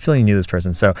 I had a feeling you knew this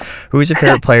person. So, who is your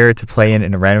favorite player to play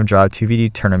in a random draw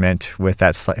 2v2 tournament with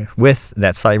that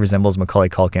slightly resembles Macaulay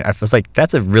Culkin? I was like,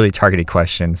 that's a really targeted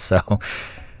question. So,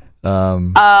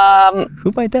 who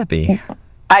might that be?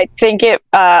 I think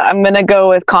I'm going to go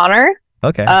with Connor.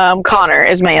 Okay. Connor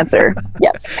is my answer.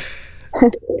 Yes.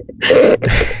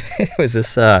 Was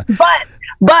this But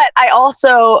I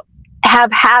also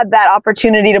have had that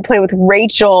opportunity to play with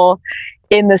Rachel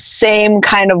in the same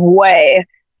kind of way.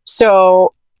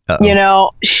 So,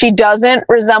 she doesn't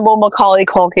resemble Macaulay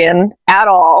Culkin at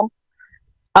all.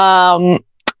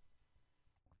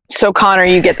 So Connor,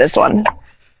 you get this one. That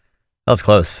was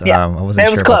close. Yeah, I wasn't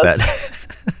sure about that.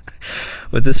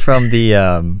 Was this from the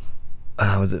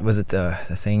was it the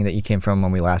thing that you came from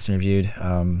when we last interviewed?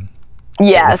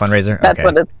 Yes. The fundraiser? That's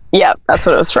what that's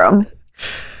what it was from.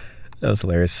 That was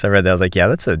hilarious. I read that. I was like, yeah,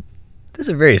 that's a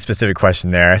very specific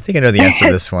question there. I think I know the answer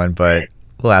to this one, but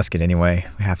we'll ask it anyway.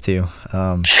 We have to.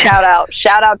 Shout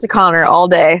out to Connor all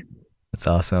day. That's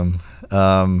awesome.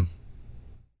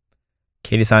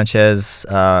 Katie Sanchez,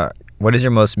 what is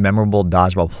your most memorable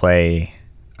dodgeball play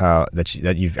that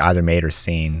you've either made or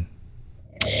seen?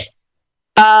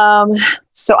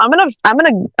 So I'm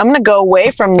gonna go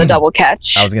away from the double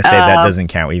catch. I was gonna say that doesn't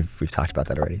count. We've talked about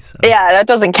that already. So. Yeah, that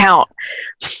doesn't count.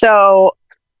 So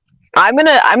I'm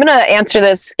gonna answer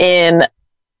this in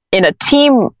a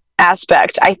team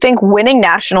aspect. I think winning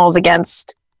nationals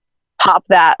against Pop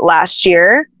That last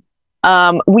year,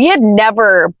 we had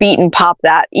never beaten Pop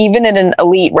That, even in an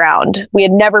elite round. We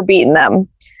had never beaten them,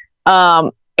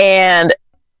 and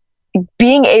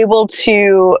being able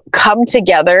to come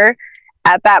together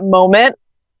at that moment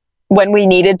when we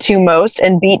needed to most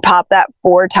and beat Pop That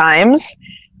 4 times,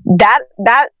 that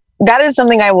is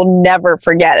something I will never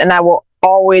forget, and that will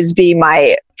always be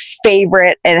my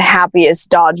favorite and happiest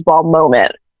dodgeball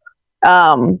moment.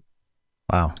 Wow.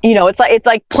 It's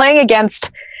like playing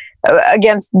against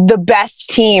the best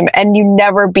team and you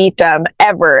never beat them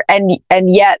ever, and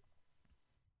yet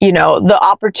the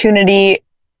opportunity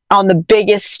on the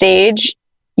biggest stage,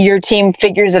 your team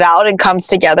figures it out and comes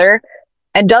together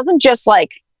and doesn't just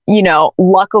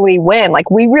luckily win. Like,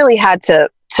 we really had to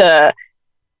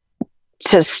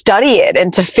study it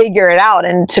and to figure it out,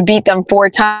 and to beat them 4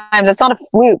 times. That's not a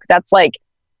fluke. That's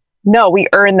no, we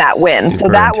earned that win. Super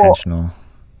So that intentional.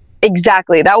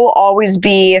 that will always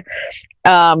be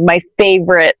my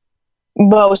favorite,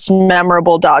 most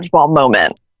memorable dodgeball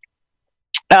moment.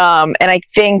 And I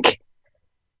think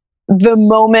the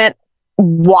moment,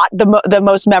 the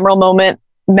most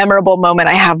memorable moment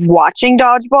I have watching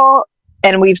dodgeball,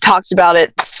 and we've talked about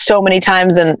it so many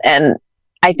times, and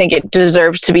I think it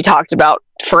deserves to be talked about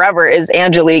forever, is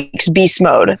Angelique's beast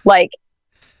mode.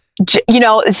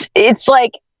 It's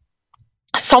like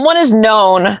someone is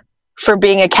known for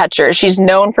being a catcher. She's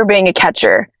known for being a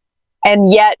catcher.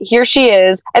 And yet here she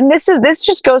is. And this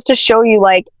just goes to show you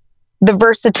the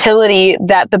versatility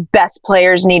that the best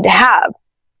players need to have.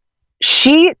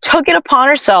 She took it upon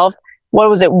herself. What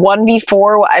was it?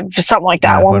 1v4, something like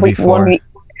that. 1v4.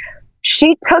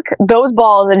 She took those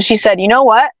balls and she said, you know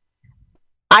what?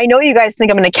 I know you guys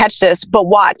think I'm going to catch this, but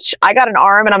watch, I got an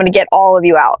arm and I'm going to get all of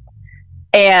you out.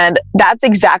 And that's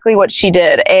exactly what she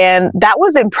did. And that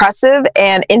was impressive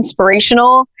and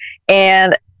inspirational.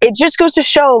 And it just goes to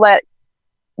show that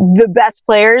the best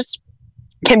players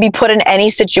can be put in any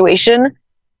situation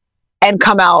and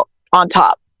come out on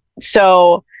top.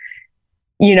 So,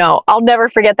 I'll never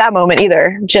forget that moment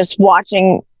either. Just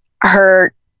watching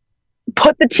her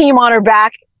put the team on her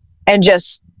back and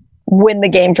just win the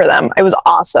game for them. It was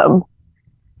awesome.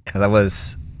 Yeah, that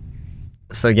was...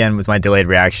 So again, with my delayed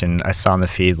reaction, I saw on the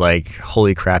feed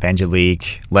holy crap,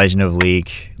 Angelique, Legend of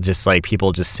Leak, just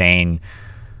people just saying,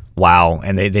 wow.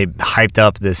 And they hyped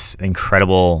up this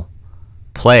incredible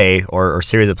play or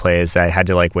series of plays that I had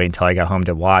to wait until I got home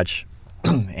to watch.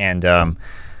 And,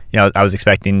 I was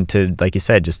expecting to, like you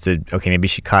said,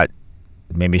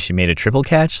 maybe she made a triple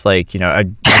catch. I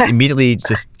just immediately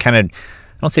just kind of,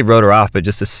 I don't say wrote her off, but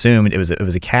just assumed it was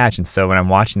a catch. And so when I'm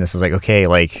watching this, I was like, okay,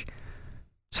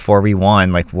 it's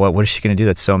 4v1. What is she going to do?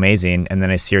 That's so amazing. And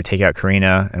then I see her take out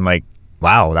Karina, and I'm like,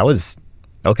 wow, that was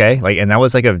okay. And that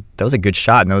was that was a good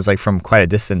shot. And that was from quite a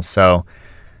distance. So,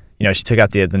 she took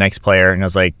out the next player, and I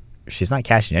was like, she's not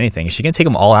catching anything. Is she going to take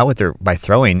them all out with her by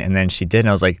throwing? And then she did. And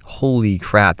I was like, holy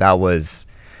crap, that was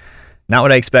not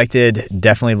what I expected.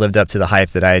 Definitely lived up to the hype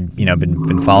that I'd,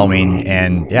 been following.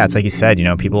 And yeah, it's like you said,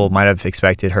 people might have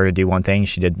expected her to do one thing.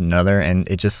 She did another. And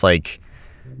it just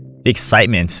the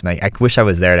excitement, I wish I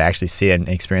was there to actually see it and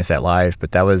experience that live,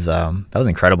 but that was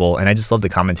incredible. And I just love the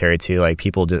commentary too,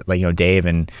 people just Dave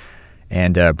and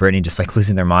Brittany just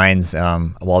losing their minds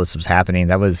while this was happening.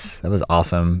 That was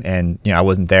awesome. And I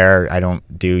wasn't there. I don't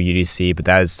do UDC, but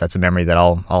that's a memory that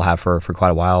I'll have for quite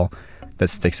a while. That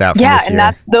sticks out from this year.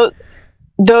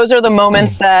 And those are the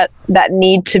moments that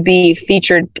need to be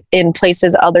featured in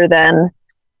places other than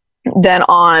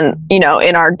on, in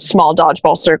our small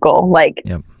dodgeball circle. Like,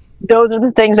 Yep. Those are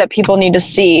the things that people need to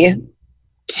see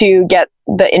to get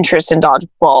the interest in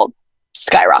dodgeball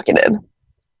skyrocketed.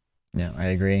 Yeah, I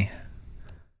agree.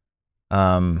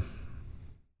 So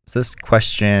this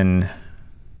question,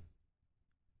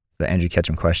 the Andrew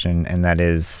Ketchum question, and that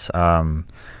is,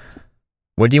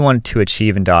 what do you want to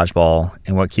achieve in dodgeball,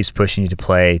 and what keeps pushing you to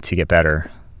play to get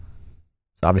better?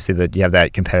 So obviously that you have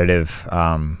that competitive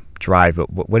drive,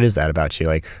 but what is that about you?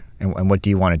 Like, and what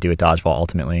do you want to do at dodgeball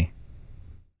ultimately?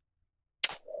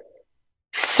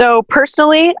 So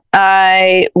personally,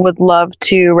 I would love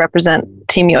to represent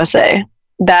Team USA.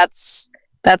 That's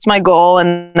my goal,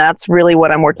 and that's really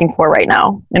what I'm working for right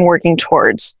now and working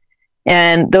towards.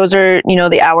 And those are,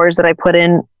 the hours that I put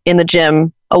in the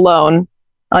gym alone.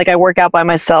 Like, I work out by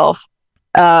myself,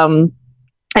 and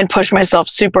push myself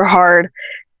super hard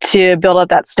to build up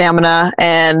that stamina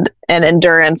and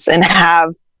endurance and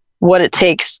have what it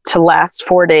takes to last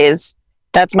 4 days.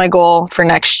 That's my goal for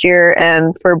next year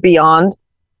and for beyond,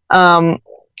 to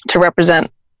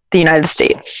represent the United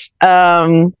States.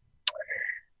 And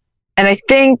I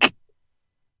think,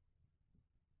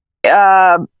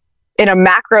 in a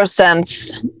macro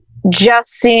sense,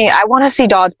 I want to see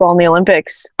dodgeball in the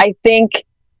Olympics. I think,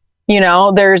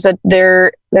 there's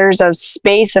a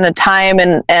space and a time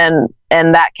and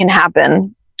that can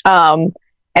happen. And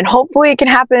hopefully it can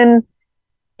happen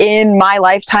in my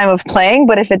lifetime of playing.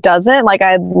 But if it doesn't, like,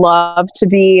 I'd love to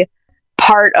be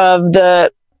part of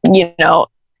the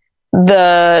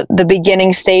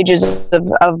beginning stages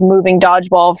of moving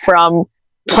dodgeball from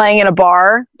playing in a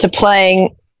bar to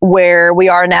playing where we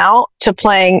are now to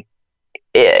playing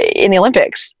in the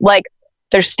Olympics. Like,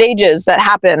 there's stages that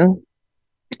happen,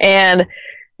 and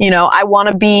I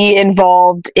want to be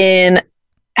involved in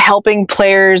helping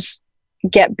players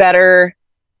get better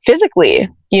physically.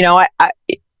 I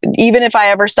even if I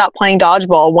ever stop playing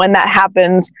dodgeball, when that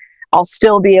happens, I'll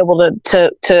still be able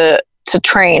to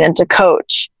train and to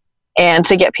coach and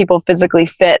to get people physically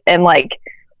fit. And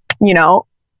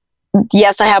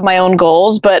yes, I have my own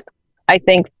goals, but I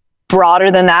think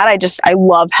broader than that, I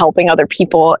love helping other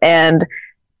people. And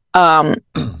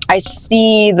I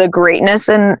see the greatness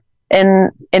in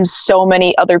so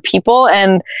many other people,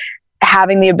 and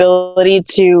having the ability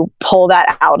to pull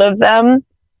that out of them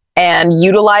and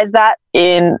utilize that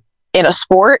in a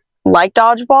sport like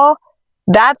dodgeball.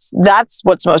 That's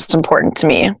what's most important to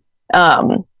me.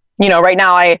 Right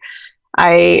now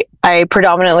I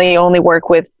predominantly only work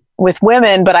with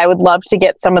women, but I would love to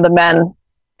get some of the men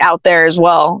out there as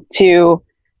well to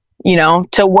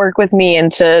work with me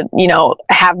and to,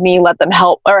 have me let them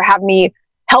help, or have me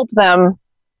help them,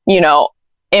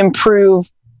 improve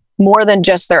more than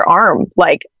just their arm.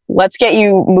 Like, let's get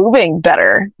you moving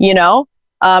better,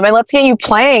 and let's get you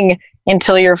playing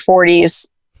until your 40s,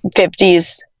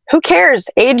 50s. Who cares?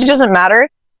 Age doesn't matter.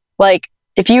 Like,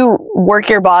 if you work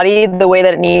your body the way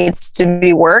that it needs to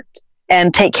be worked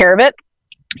and take care of it,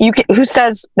 who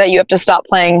says that you have to stop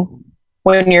playing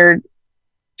when you're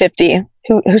 50?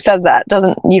 Who says that?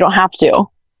 You don't have to.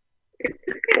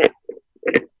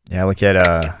 Yeah, look at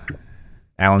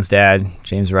Alan's dad,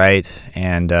 James Wright,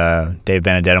 and Dave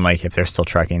Benedetto. I'm like, if they're still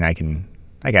trucking, I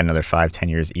got another 5-10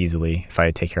 years easily if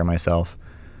I take care of myself.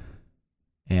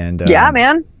 And yeah,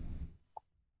 man.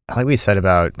 Like we said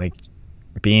about like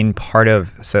being part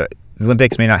of, so the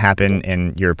Olympics may not happen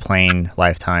in your playing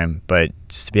lifetime, but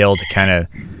just to be able to kind of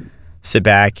sit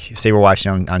back, say we're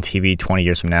watching on TV 20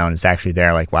 years from now and it's actually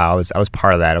there, like, wow, I was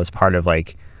part of that. I was part of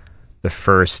like the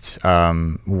first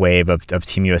wave of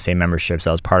Team USA memberships.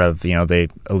 I was part of, the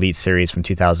Elite Series from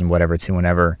 2000 whatever to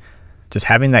whenever. Just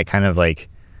having that kind of like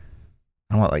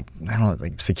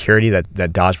security that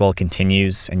dodgeball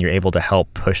continues, and you're able to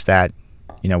help push that,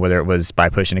 whether it was by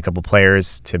pushing a couple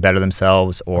players to better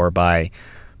themselves or by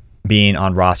being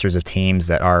on rosters of teams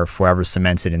that are forever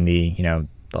cemented in the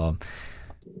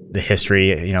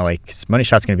history, like Money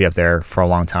Shot's going to be up there for a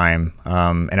long time.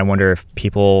 And I wonder if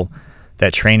people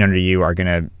that train under you are going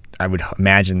to, I would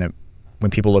imagine that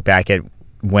when people look back at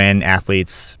when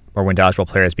athletes or when dodgeball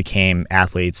players became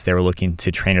athletes, they were looking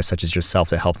to trainers such as yourself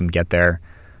to help them get there.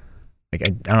 Like,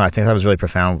 I don't know, I think that was really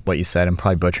profound what you said. I'm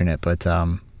probably butchering it, but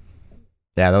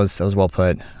yeah, that was well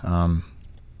put.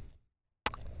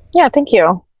 Yeah, thank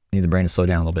you. Need the brain to slow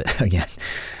down a little bit again.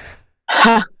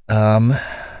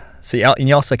 So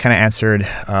you also kind of answered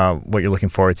what you're looking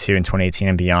forward to in 2018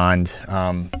 and beyond.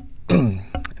 And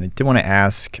I did want to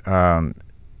ask, do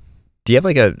you have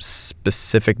like a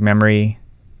specific memory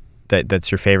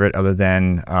that's your favorite, other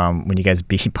than when you guys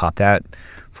beat Pop That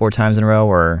 4 times in a row,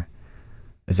 or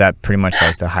is that pretty much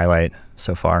like the highlight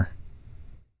so far?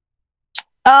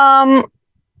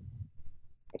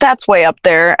 That's way up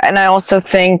there. And I also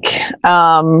think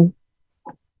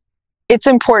it's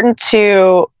important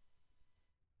to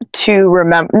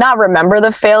not remember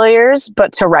the failures,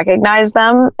 but to recognize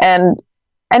them, and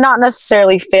not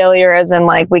necessarily failure as in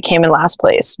like we came in last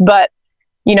place, but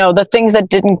the things that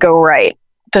didn't go right,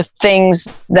 the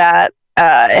things that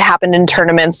happened in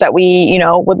tournaments that we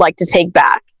would like to take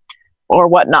back or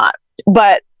whatnot,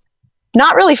 but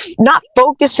not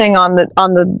focusing on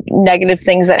the negative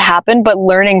things that happened, but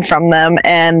learning from them,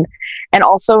 and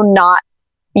also not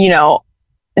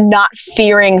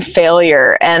fearing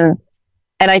failure. And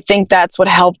I think that's what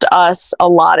helped us a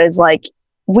lot, is like,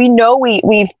 we know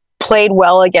we've played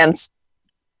well against,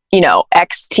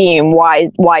 X team,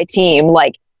 Y team.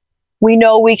 Like, we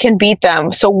know we can beat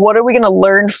them. So what are we going to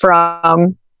learn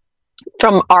from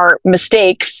our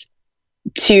mistakes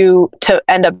to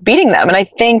end up beating them? And I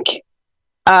think,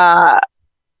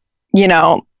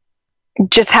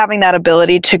 just having that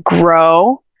ability to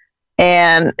grow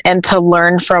and to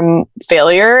learn from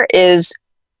failure is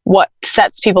what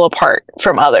sets people apart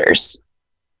from others.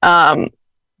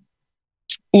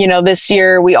 This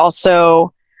year we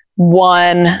also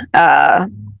won,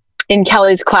 in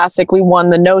Kelly's Classic, we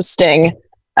won the no sting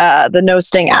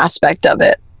aspect of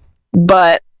it,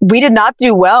 but we did not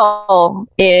do well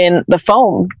in the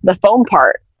foam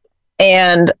part.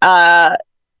 And,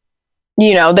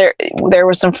 there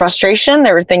was some frustration.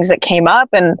 There were things that came up,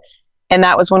 and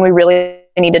that was when we really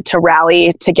needed to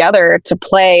rally together to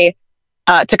play,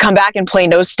 to come back and play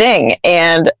no sting.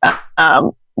 And,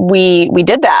 we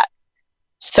did that.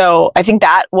 So I think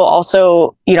that will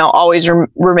also, always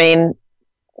remain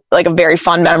like a very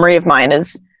fun memory of mine,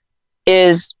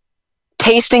 is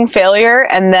tasting failure,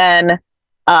 and then,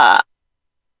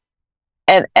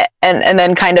 and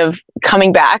then kind of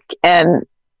coming back and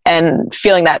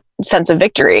feeling that sense of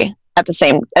victory on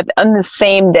the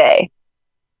same day.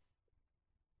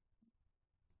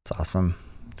 It's awesome.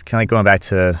 It's kind of like going back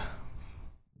to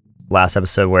last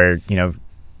episode where,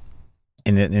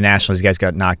 in the Nationals, you guys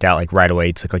got knocked out like right away.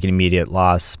 You took like an immediate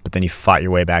loss, but then you fought your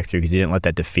way back through because you didn't let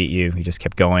that defeat you. You just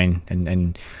kept going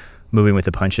and moving with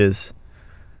the punches.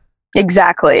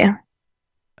 Exactly.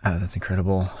 Oh, that's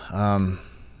incredible. So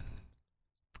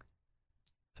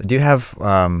I do have,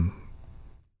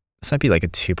 this might be like a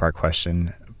 2-part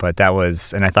question, but that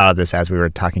was, and I thought of this as we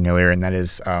were talking earlier, and that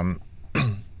is, what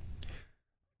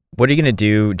are you going to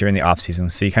do during the off season?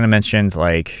 So you kind of mentioned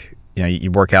like,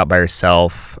 you work out by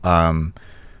yourself,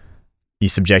 you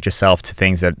subject yourself to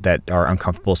things that are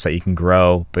uncomfortable so that you can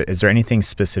grow, but is there anything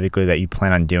specifically that you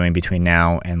plan on doing between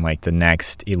now and like the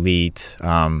next elite,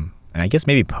 and I guess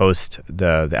maybe post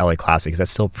the LA Classic, because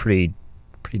that's still pretty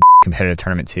competitive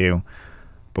tournament too,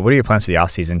 but what are your plans for the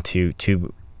off season to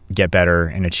get better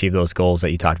and achieve those goals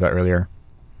that you talked about earlier?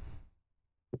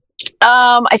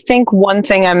 I think one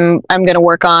thing I'm going to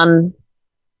work on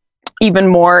even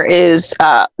more is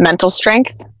mental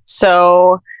strength.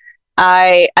 So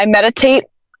I meditate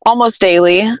almost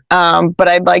daily, but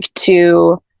I'd like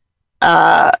to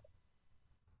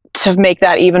make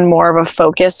that even more of a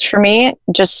focus for me.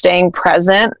 Just staying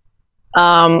present,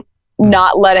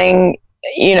 not letting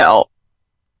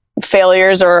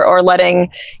failures or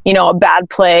letting a bad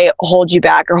play hold you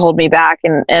back or hold me back,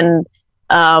 and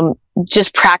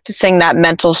just practicing that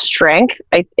mental strength.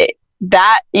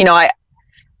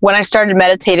 When I started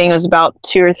meditating, it was about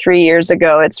 2 or 3 years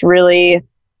ago. It's really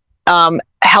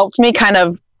helped me kind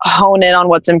of hone in on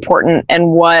what's important and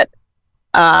what,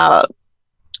 not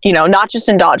just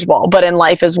in dodgeball, but in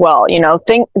life as well.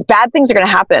 Bad things are going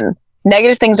to happen.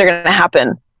 Negative things are going to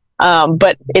happen.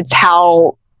 But it's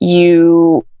how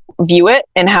you view it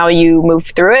and how you move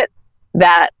through it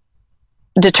that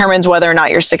determines whether or not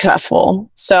you're successful.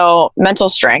 So mental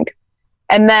strength.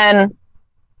 And then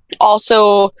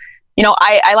also,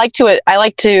 I like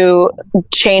to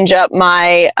change up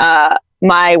my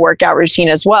workout routine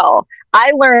as well.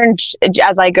 I learn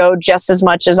as I go just as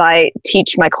much as I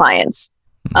teach my clients.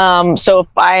 So if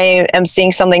I am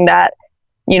seeing something that,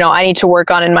 I need to work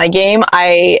on in my game,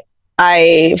 I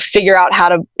figure out how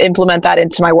to implement that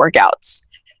into my workouts.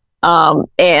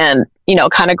 And,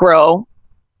 kind of grow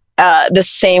the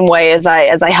same way as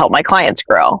I help my clients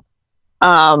grow.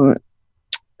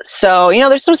 So,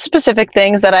 there's some specific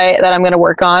things that I'm going to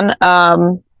work on.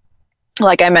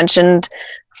 Like I mentioned,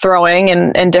 throwing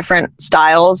and different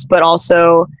styles, but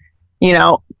also,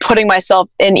 putting myself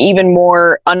in even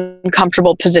more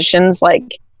uncomfortable positions.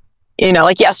 Like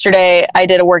yesterday I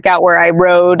did a workout where I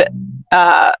rode,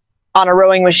 on a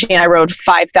rowing machine, I rowed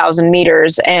 5,000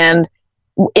 meters. And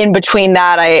in between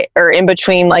that,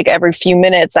 like every few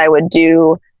minutes, I would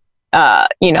do,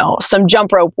 some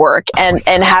jump rope work and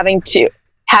having to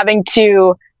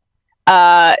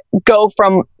go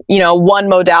from, one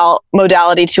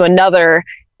modality to another,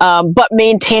 but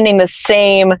maintaining the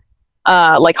same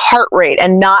like heart rate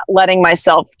and not letting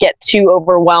myself get too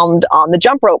overwhelmed on the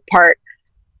jump rope part.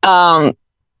 Finding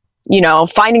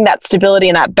that stability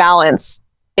and that balance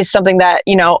is something that,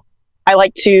 I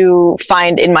like to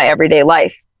find in my everyday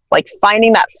life, like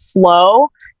finding that flow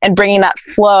and bringing that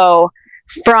flow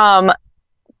from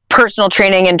personal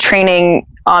training and training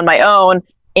on my own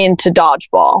into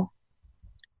dodgeball.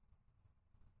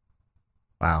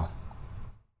 Wow.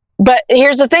 But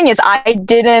here's the thing is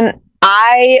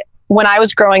when I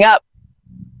was growing up,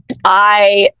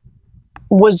 I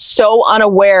was so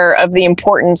unaware of the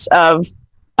importance of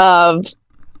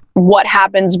what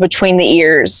happens between the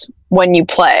ears when you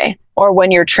play or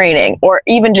when you're training or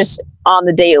even just on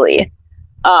the daily.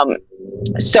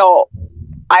 So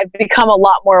I've become a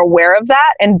lot more aware of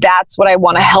that. And that's what I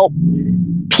want to help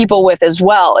people with as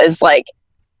well, is like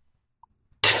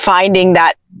finding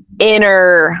that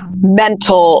inner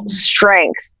mental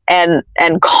strength and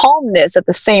calmness at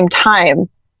the same time.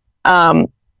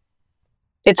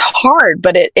 It's hard,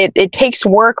 but it takes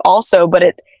work also, but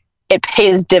it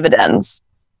pays dividends.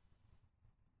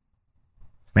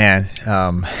 Man,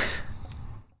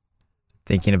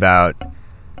 thinking about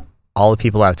all the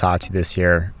people I've talked to this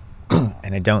year,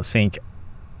 and I don't think,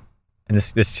 and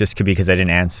this just could be because I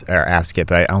didn't ask it,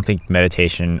 but I don't think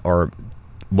meditation or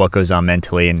what goes on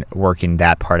mentally and working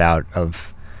that part out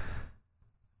of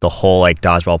the whole like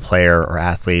dodgeball player or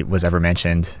athlete was ever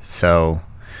mentioned. So,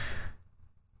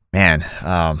 man,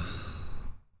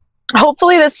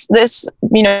 hopefully this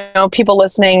people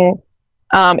listening,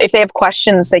 if they have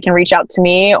questions, they can reach out to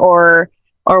me or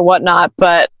whatnot.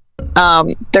 But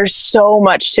there's so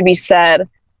much to be said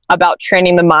about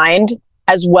training the mind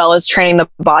as well as training the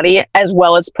body, as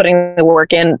well as putting the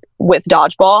work in with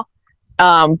dodgeball.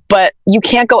 But you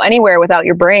can't go anywhere without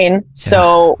your brain.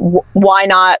 So why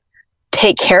not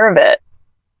take care of it?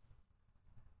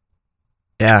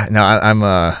 Yeah, no, I'm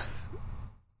kind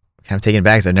of taken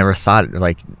aback because I never thought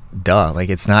like,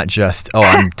 it's not just,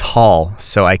 I'm tall,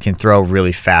 so I can throw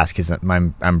really fast because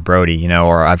I'm Brody,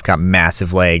 or I've got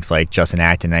massive legs like Justin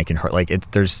Acton and I can hurt. Like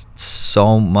there's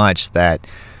so much that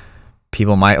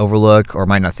people might overlook or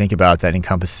might not think about that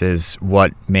encompasses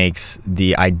what makes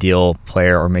the ideal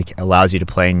player or allows you to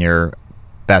play in your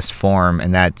best form.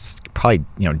 And that's probably,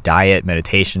 diet,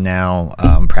 meditation now,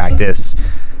 practice,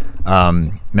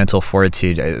 mental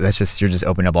fortitude. You're just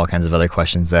opening up all kinds of other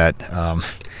questions that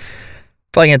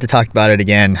probably gonna have to talk about it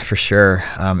again for sure,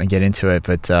 and get into it.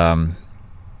 But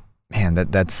man,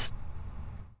 that's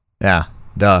duh.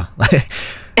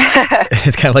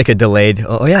 It's kind of like a delayed,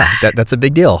 that's a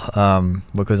big deal,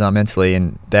 what goes on mentally.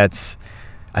 And that's,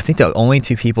 I think the only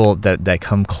two people that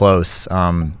come close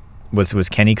was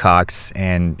Kenny Cox.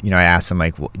 And I asked him,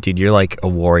 like, dude, you're like a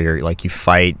warrior, like you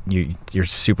fight, you're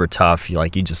super tough,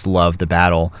 you just love the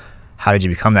battle. How did you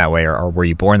become that way, or were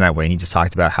you born that way? And he just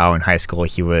talked about how in high school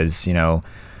he was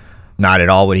not at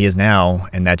all what he is now,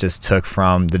 and that just took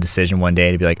from the decision one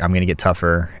day to be like, I'm going to get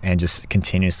tougher, and just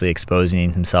continuously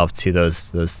exposing himself to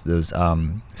those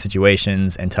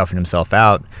situations and toughing himself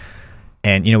out.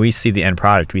 And we see the end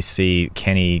product. We see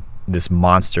Kenny, this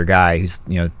monster guy who's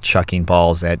chucking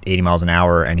balls at 80 miles an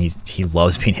hour, and he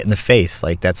loves being hit in the face.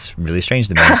 Like, that's really strange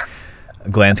to me.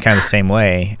 Glenn's kind of the same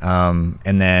way.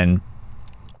 And then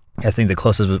I think the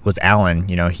closest was Alan.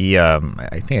 He I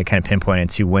think I kind of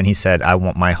pinpointed to when he said, I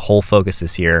want my whole focus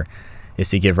this year is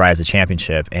to give Rise a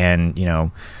championship. And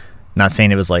not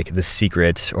saying it was like the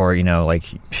secret or like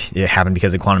it happened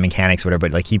because of quantum mechanics or whatever,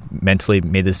 but like he mentally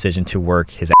made the decision to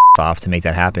work his ass off to make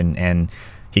that happen, and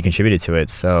he contributed to it.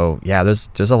 So yeah, there's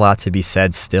a lot to be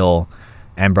said still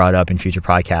and brought up in future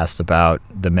podcasts about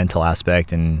the mental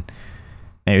aspect, and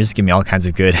you're just giving me all kinds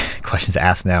of good questions to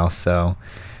ask now. So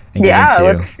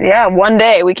one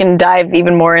day we can dive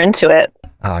even more into it.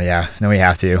 Oh yeah, no, we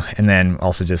have to. And then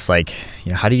also just like,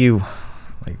 how do you,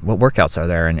 like, what workouts are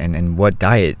there, and what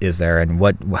diet is there, and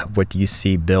what do you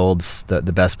see builds the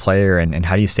best player, and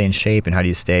how do you stay in shape, and how do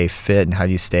you stay fit, and how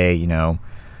do you stay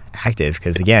active?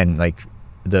 Because again, like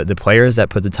the players that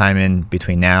put the time in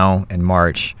between now and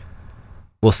March,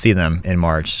 we'll see them in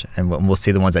March, and we'll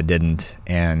see the ones that didn't.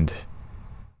 And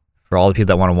for all the people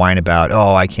that want to whine about,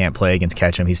 I can't play against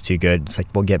Ketchum, he's too good. It's like,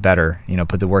 well, get better.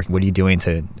 Put the work. What are you doing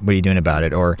about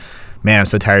it? Or, man, I'm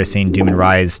so tired of seeing Doom and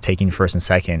Rise taking first and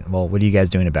second. Well, what are you guys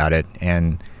doing about it?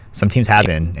 And some teams have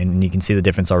been, and you can see the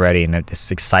difference already. And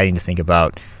it's exciting to think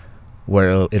about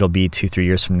where it'll be 2-3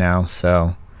 years from now.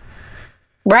 So.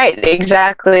 Right,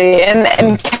 exactly.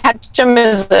 And Ketchum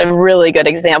is a really good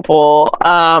example.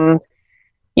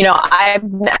 You know, I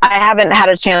haven't had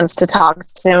a chance to talk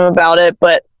to him about it,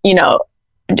 but, you know,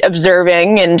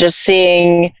 observing and just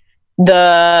seeing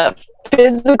the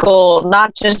physical,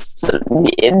 not just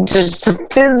the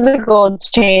physical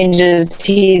changes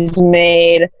he's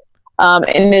made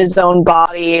in his own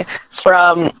body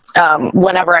from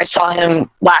whenever I saw him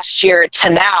last year to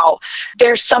now.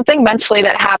 There's something mentally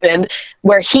that happened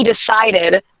where he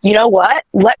decided, you know what,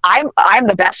 I'm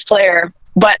the best player,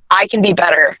 but I can be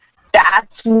better.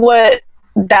 That's what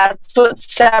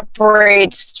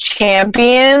separates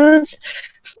champions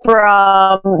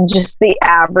from just the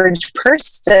average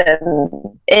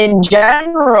person in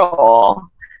general.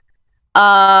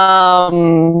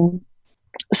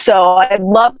 So I'd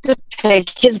love to pick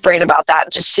his brain about that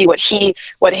and just see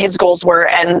what his goals were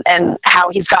and how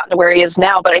he's gotten to where he is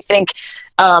now. But I think,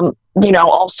 you know,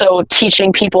 also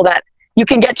teaching people that you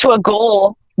can get to a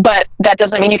goal, but that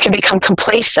doesn't mean you can become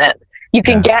complacent. You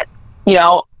can get, you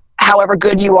know, however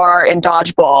good you are in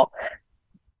dodgeball,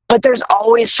 but there's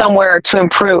always somewhere to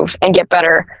improve and get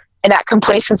better. And that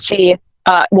complacency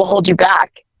will hold you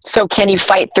back. So can you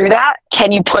fight through that?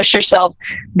 Can you push yourself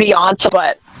beyond?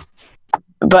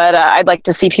 But I'd like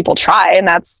to see people try, and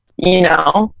that's, you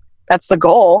know, that's the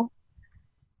goal.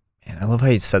 And I love how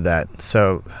you said that.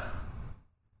 So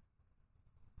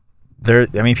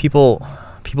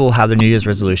people have their New Year's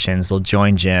resolutions. They'll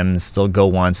join gyms. They'll go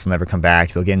once. They'll never come back.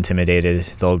 They'll get intimidated.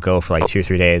 They'll go for like 2 or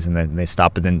 3 days, and then they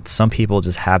stop. But then some people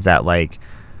just have that, like,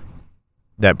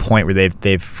 that point where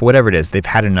they've whatever it is, they've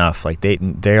had enough. Like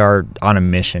they are on a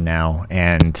mission now,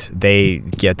 and they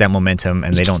get that momentum,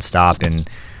 and they don't stop. And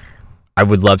I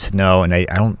would love to know, and I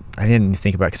didn't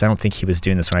think about it because I don't think he was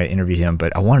doing this when I interviewed him,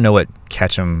 but I want to know what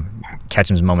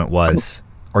Ketchum's moment was,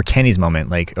 or Kenny's moment.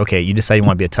 Like, okay, you decide you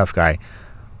want to be a tough guy.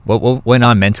 What went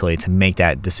on mentally to make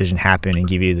that decision happen and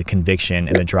give you the conviction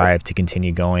and the drive to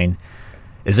continue going?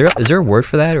 Is there a word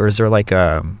for that, or is there like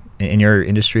in your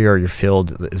industry or your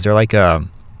field, is there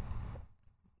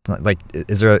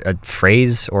is there a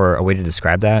phrase or a way to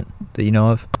describe that you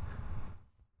know of?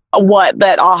 What,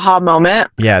 that aha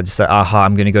moment? Yeah, just that aha,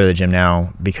 I'm going to go to the gym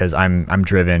now because I'm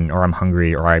driven, or I'm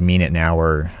hungry, or I mean it now,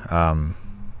 or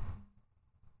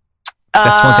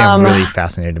that's one thing I'm really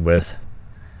fascinated with.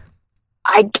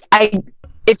 I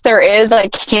if there is, I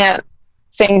can't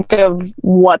think of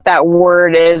what that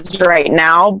word is right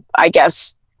now. I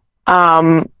guess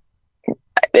aha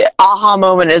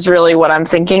moment is really what I'm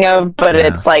thinking of, but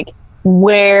It's like,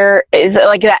 where is it,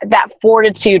 like that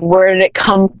fortitude, where did it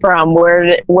come from, where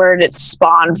did it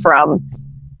spawn from?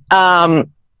 And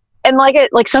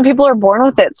like some people are born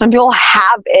with it, some people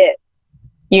have it,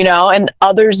 you know, and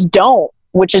others don't,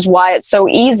 which is why it's so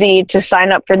easy to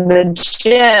sign up for the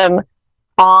gym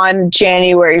on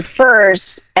January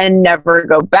 1st and never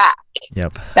go back.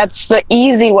 Yep, that's the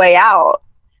easy way out.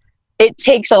 It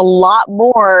takes a lot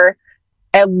more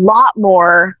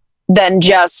than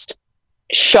just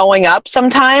showing up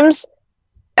sometimes.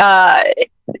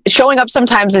 Showing up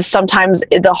sometimes is sometimes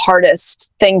the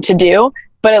hardest thing to do,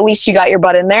 but at least you got your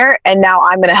butt in there, and now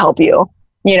I'm going to help you,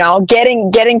 you know,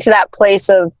 getting to that place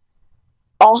of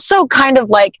also kind of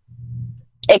like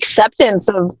acceptance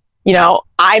of, you know,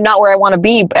 I'm not where I want to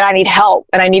be, but I need help,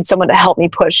 and I need someone to help me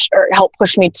push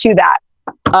me to that.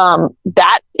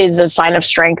 That is a sign of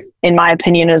strength, in my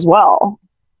opinion, as well.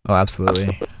 Oh,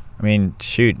 absolutely. I mean,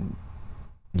 shoot,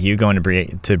 you going to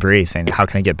Bree saying, how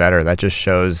can I get better? That just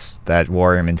shows that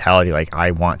warrior mentality. Like,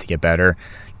 I want to get better.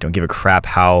 Don't give a crap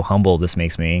how humble this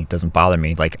makes me. It doesn't bother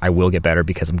me. Like, I will get better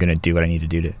because I'm going to do what I need to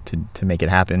do to make it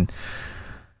happen.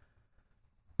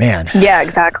 Man. Yeah,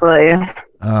 exactly.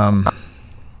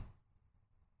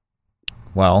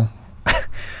 Well, I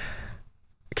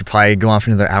could probably go on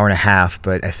for another hour and a half,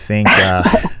 but I think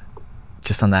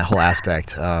just on that whole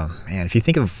aspect, man, if you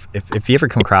think of, if you ever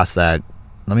come across that,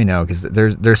 let me know, because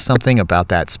there's something about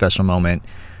that special moment,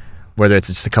 whether it's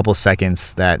just a couple of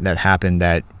seconds that happen,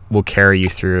 that will carry you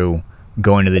through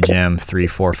going to the gym 3,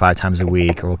 4, 5 times a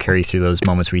week, or will carry you through those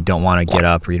moments where you don't want to get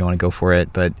up or you don't want to go for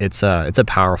it. But it's a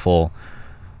powerful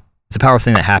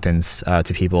thing that happens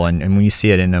to people, and when you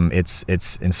see it in them, it's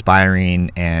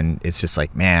inspiring, and it's just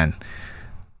like, man,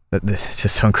 it's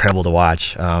just so incredible to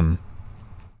watch.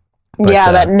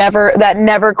 That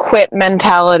never quit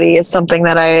mentality is something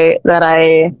that I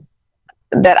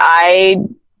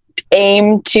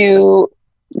aim to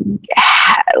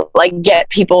like get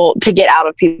people to get out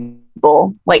of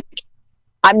people. Like,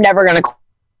 I'm never gonna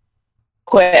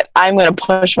quit. I'm going to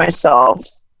push myself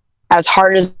as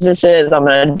hard as this is. I'm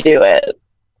going to do it.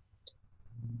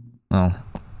 Well,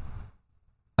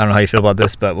 I don't know how you feel about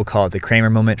this, but we'll call it the Kramer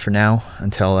moment for now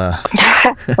until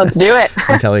let's do it.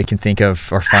 until we can think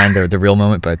of or find the real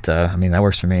moment. But I mean, that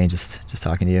works for me. Just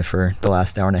talking to you for the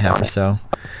last hour and a half or so.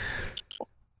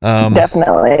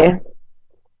 Definitely.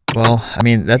 Well, I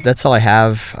mean, that's all I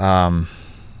have. I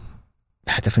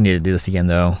definitely need to do this again,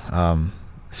 though,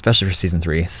 especially for season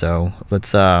 3. So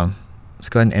let's go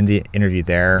ahead and end the interview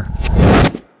there.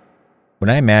 When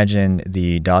I imagine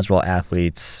the dodgeball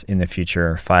athletes in the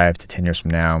future, 5 to 10 years from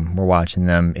now, we're watching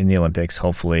them in the Olympics,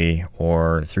 hopefully,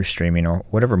 or through streaming or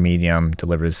whatever medium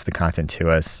delivers the content to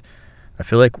us. I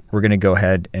feel like we're going to go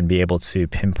ahead and be able to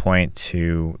pinpoint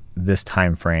to this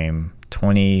time frame,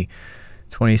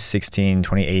 2016,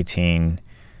 2018,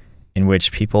 in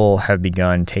which people have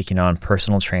begun taking on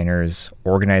personal trainers,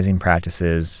 organizing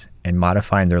practices, and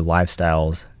modifying their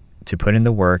lifestyles to put in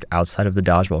the work outside of the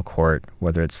dodgeball court,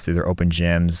 whether it's through their open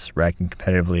gyms, rec and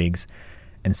competitive leagues,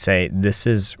 and say this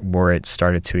is where it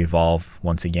started to evolve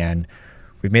once again.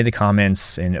 We've made the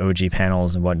comments in OG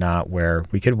panels and whatnot where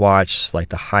we could watch like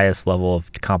the highest level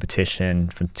of competition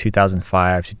from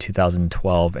 2005 to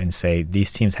 2012 and say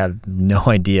these teams have no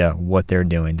idea what they're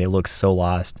doing. They look so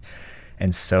lost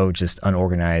and so just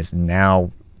unorganized. And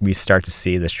now we start to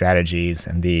see the strategies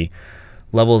and the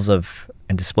levels of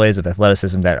and displays of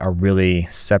athleticism that are really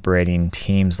separating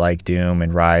teams like Doom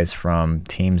and Rise from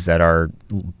teams that are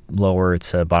lower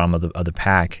to bottom of the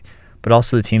pack, but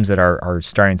also the teams that are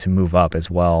starting to move up as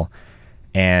well.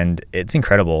 And it's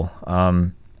incredible.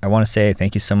 I want to say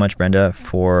thank you so much, Brenda,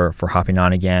 for hopping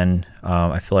on again.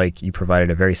 I feel like you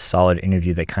provided a very solid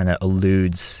interview that kind of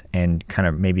alludes and kind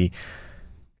of maybe,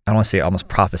 I don't want to say almost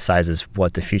prophesizes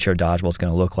what the future of dodgeball is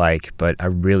going to look like, but I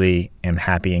really am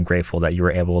happy and grateful that you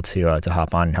were able to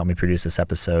hop on and help me produce this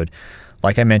episode.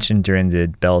 Like I mentioned during the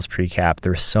Ball's Precap,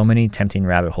 there were so many tempting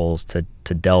rabbit holes to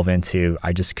delve into.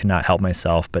 I just could not help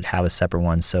myself but have a separate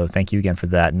one. So thank you again for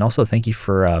that. And also thank you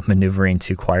for maneuvering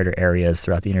to quieter areas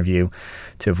throughout the interview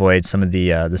to avoid some of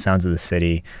the sounds of the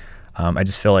city. I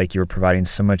just feel like you were providing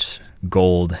so much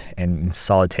gold and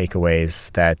solid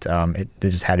takeaways that it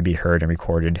just had to be heard and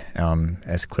recorded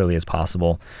as clearly as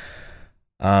possible.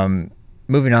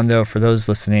 Moving on, though, for those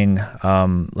listening,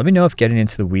 let me know if getting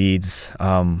into the weeds,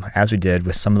 as we did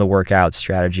with some of the workout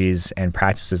strategies and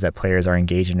practices that players are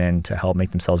engaging in to help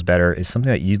make themselves better, is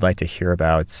something that you'd like to hear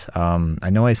about.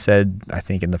 I know I said, I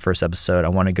think in the first episode, I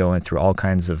want to go in through all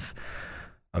kinds of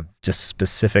just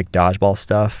specific dodgeball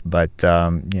stuff, but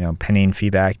pending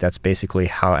feedback, that's basically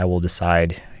how I will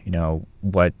decide,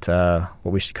 what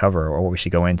we should cover or what we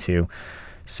should go into.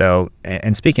 So,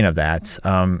 and speaking of that,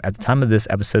 at the time of this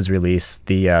episode's release,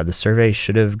 the survey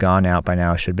should have gone out by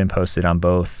now, should have been posted on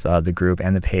both the group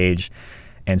and the page.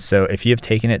 And so if you have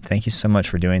taken it, thank you so much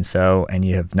for doing so. And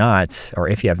you have not, or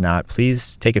if you have not,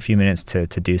 please take a few minutes to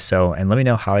do so and let me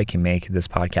know how I can make this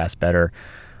podcast better.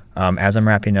 As I'm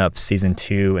wrapping up season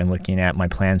 2 and looking at my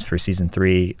plans for season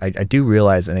 3, I do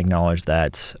realize and acknowledge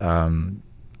that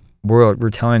we're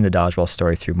telling the dodgeball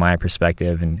story through my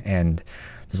perspective, and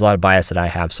there's a lot of bias that I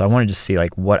have. So I want to just see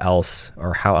like what else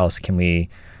or how else can we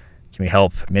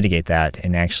help mitigate that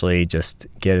and actually just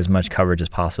get as much coverage as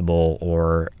possible,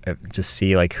 or just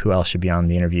see like who else should be on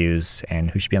the interviews and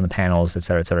who should be on the panels, et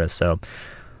cetera, et cetera. So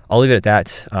I'll leave it at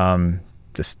that.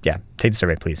 Take the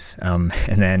survey, please. And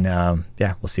then,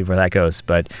 we'll see where that goes.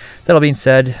 But that all being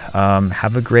said,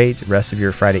 have a great rest of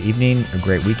your Friday evening, a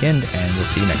great weekend, and we'll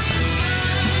see you next time.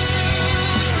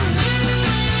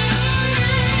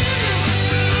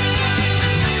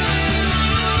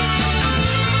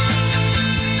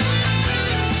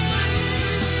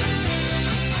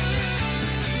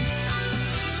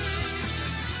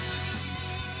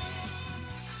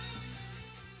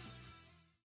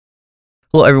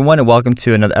 Hello, everyone, and welcome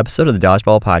to another episode of the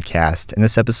Dodgeball Podcast. In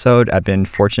this episode, I've been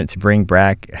fortunate to bring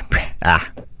back...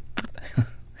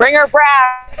 Bring her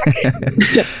back!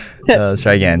 Let's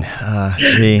try again.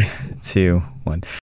 3, 2, 1.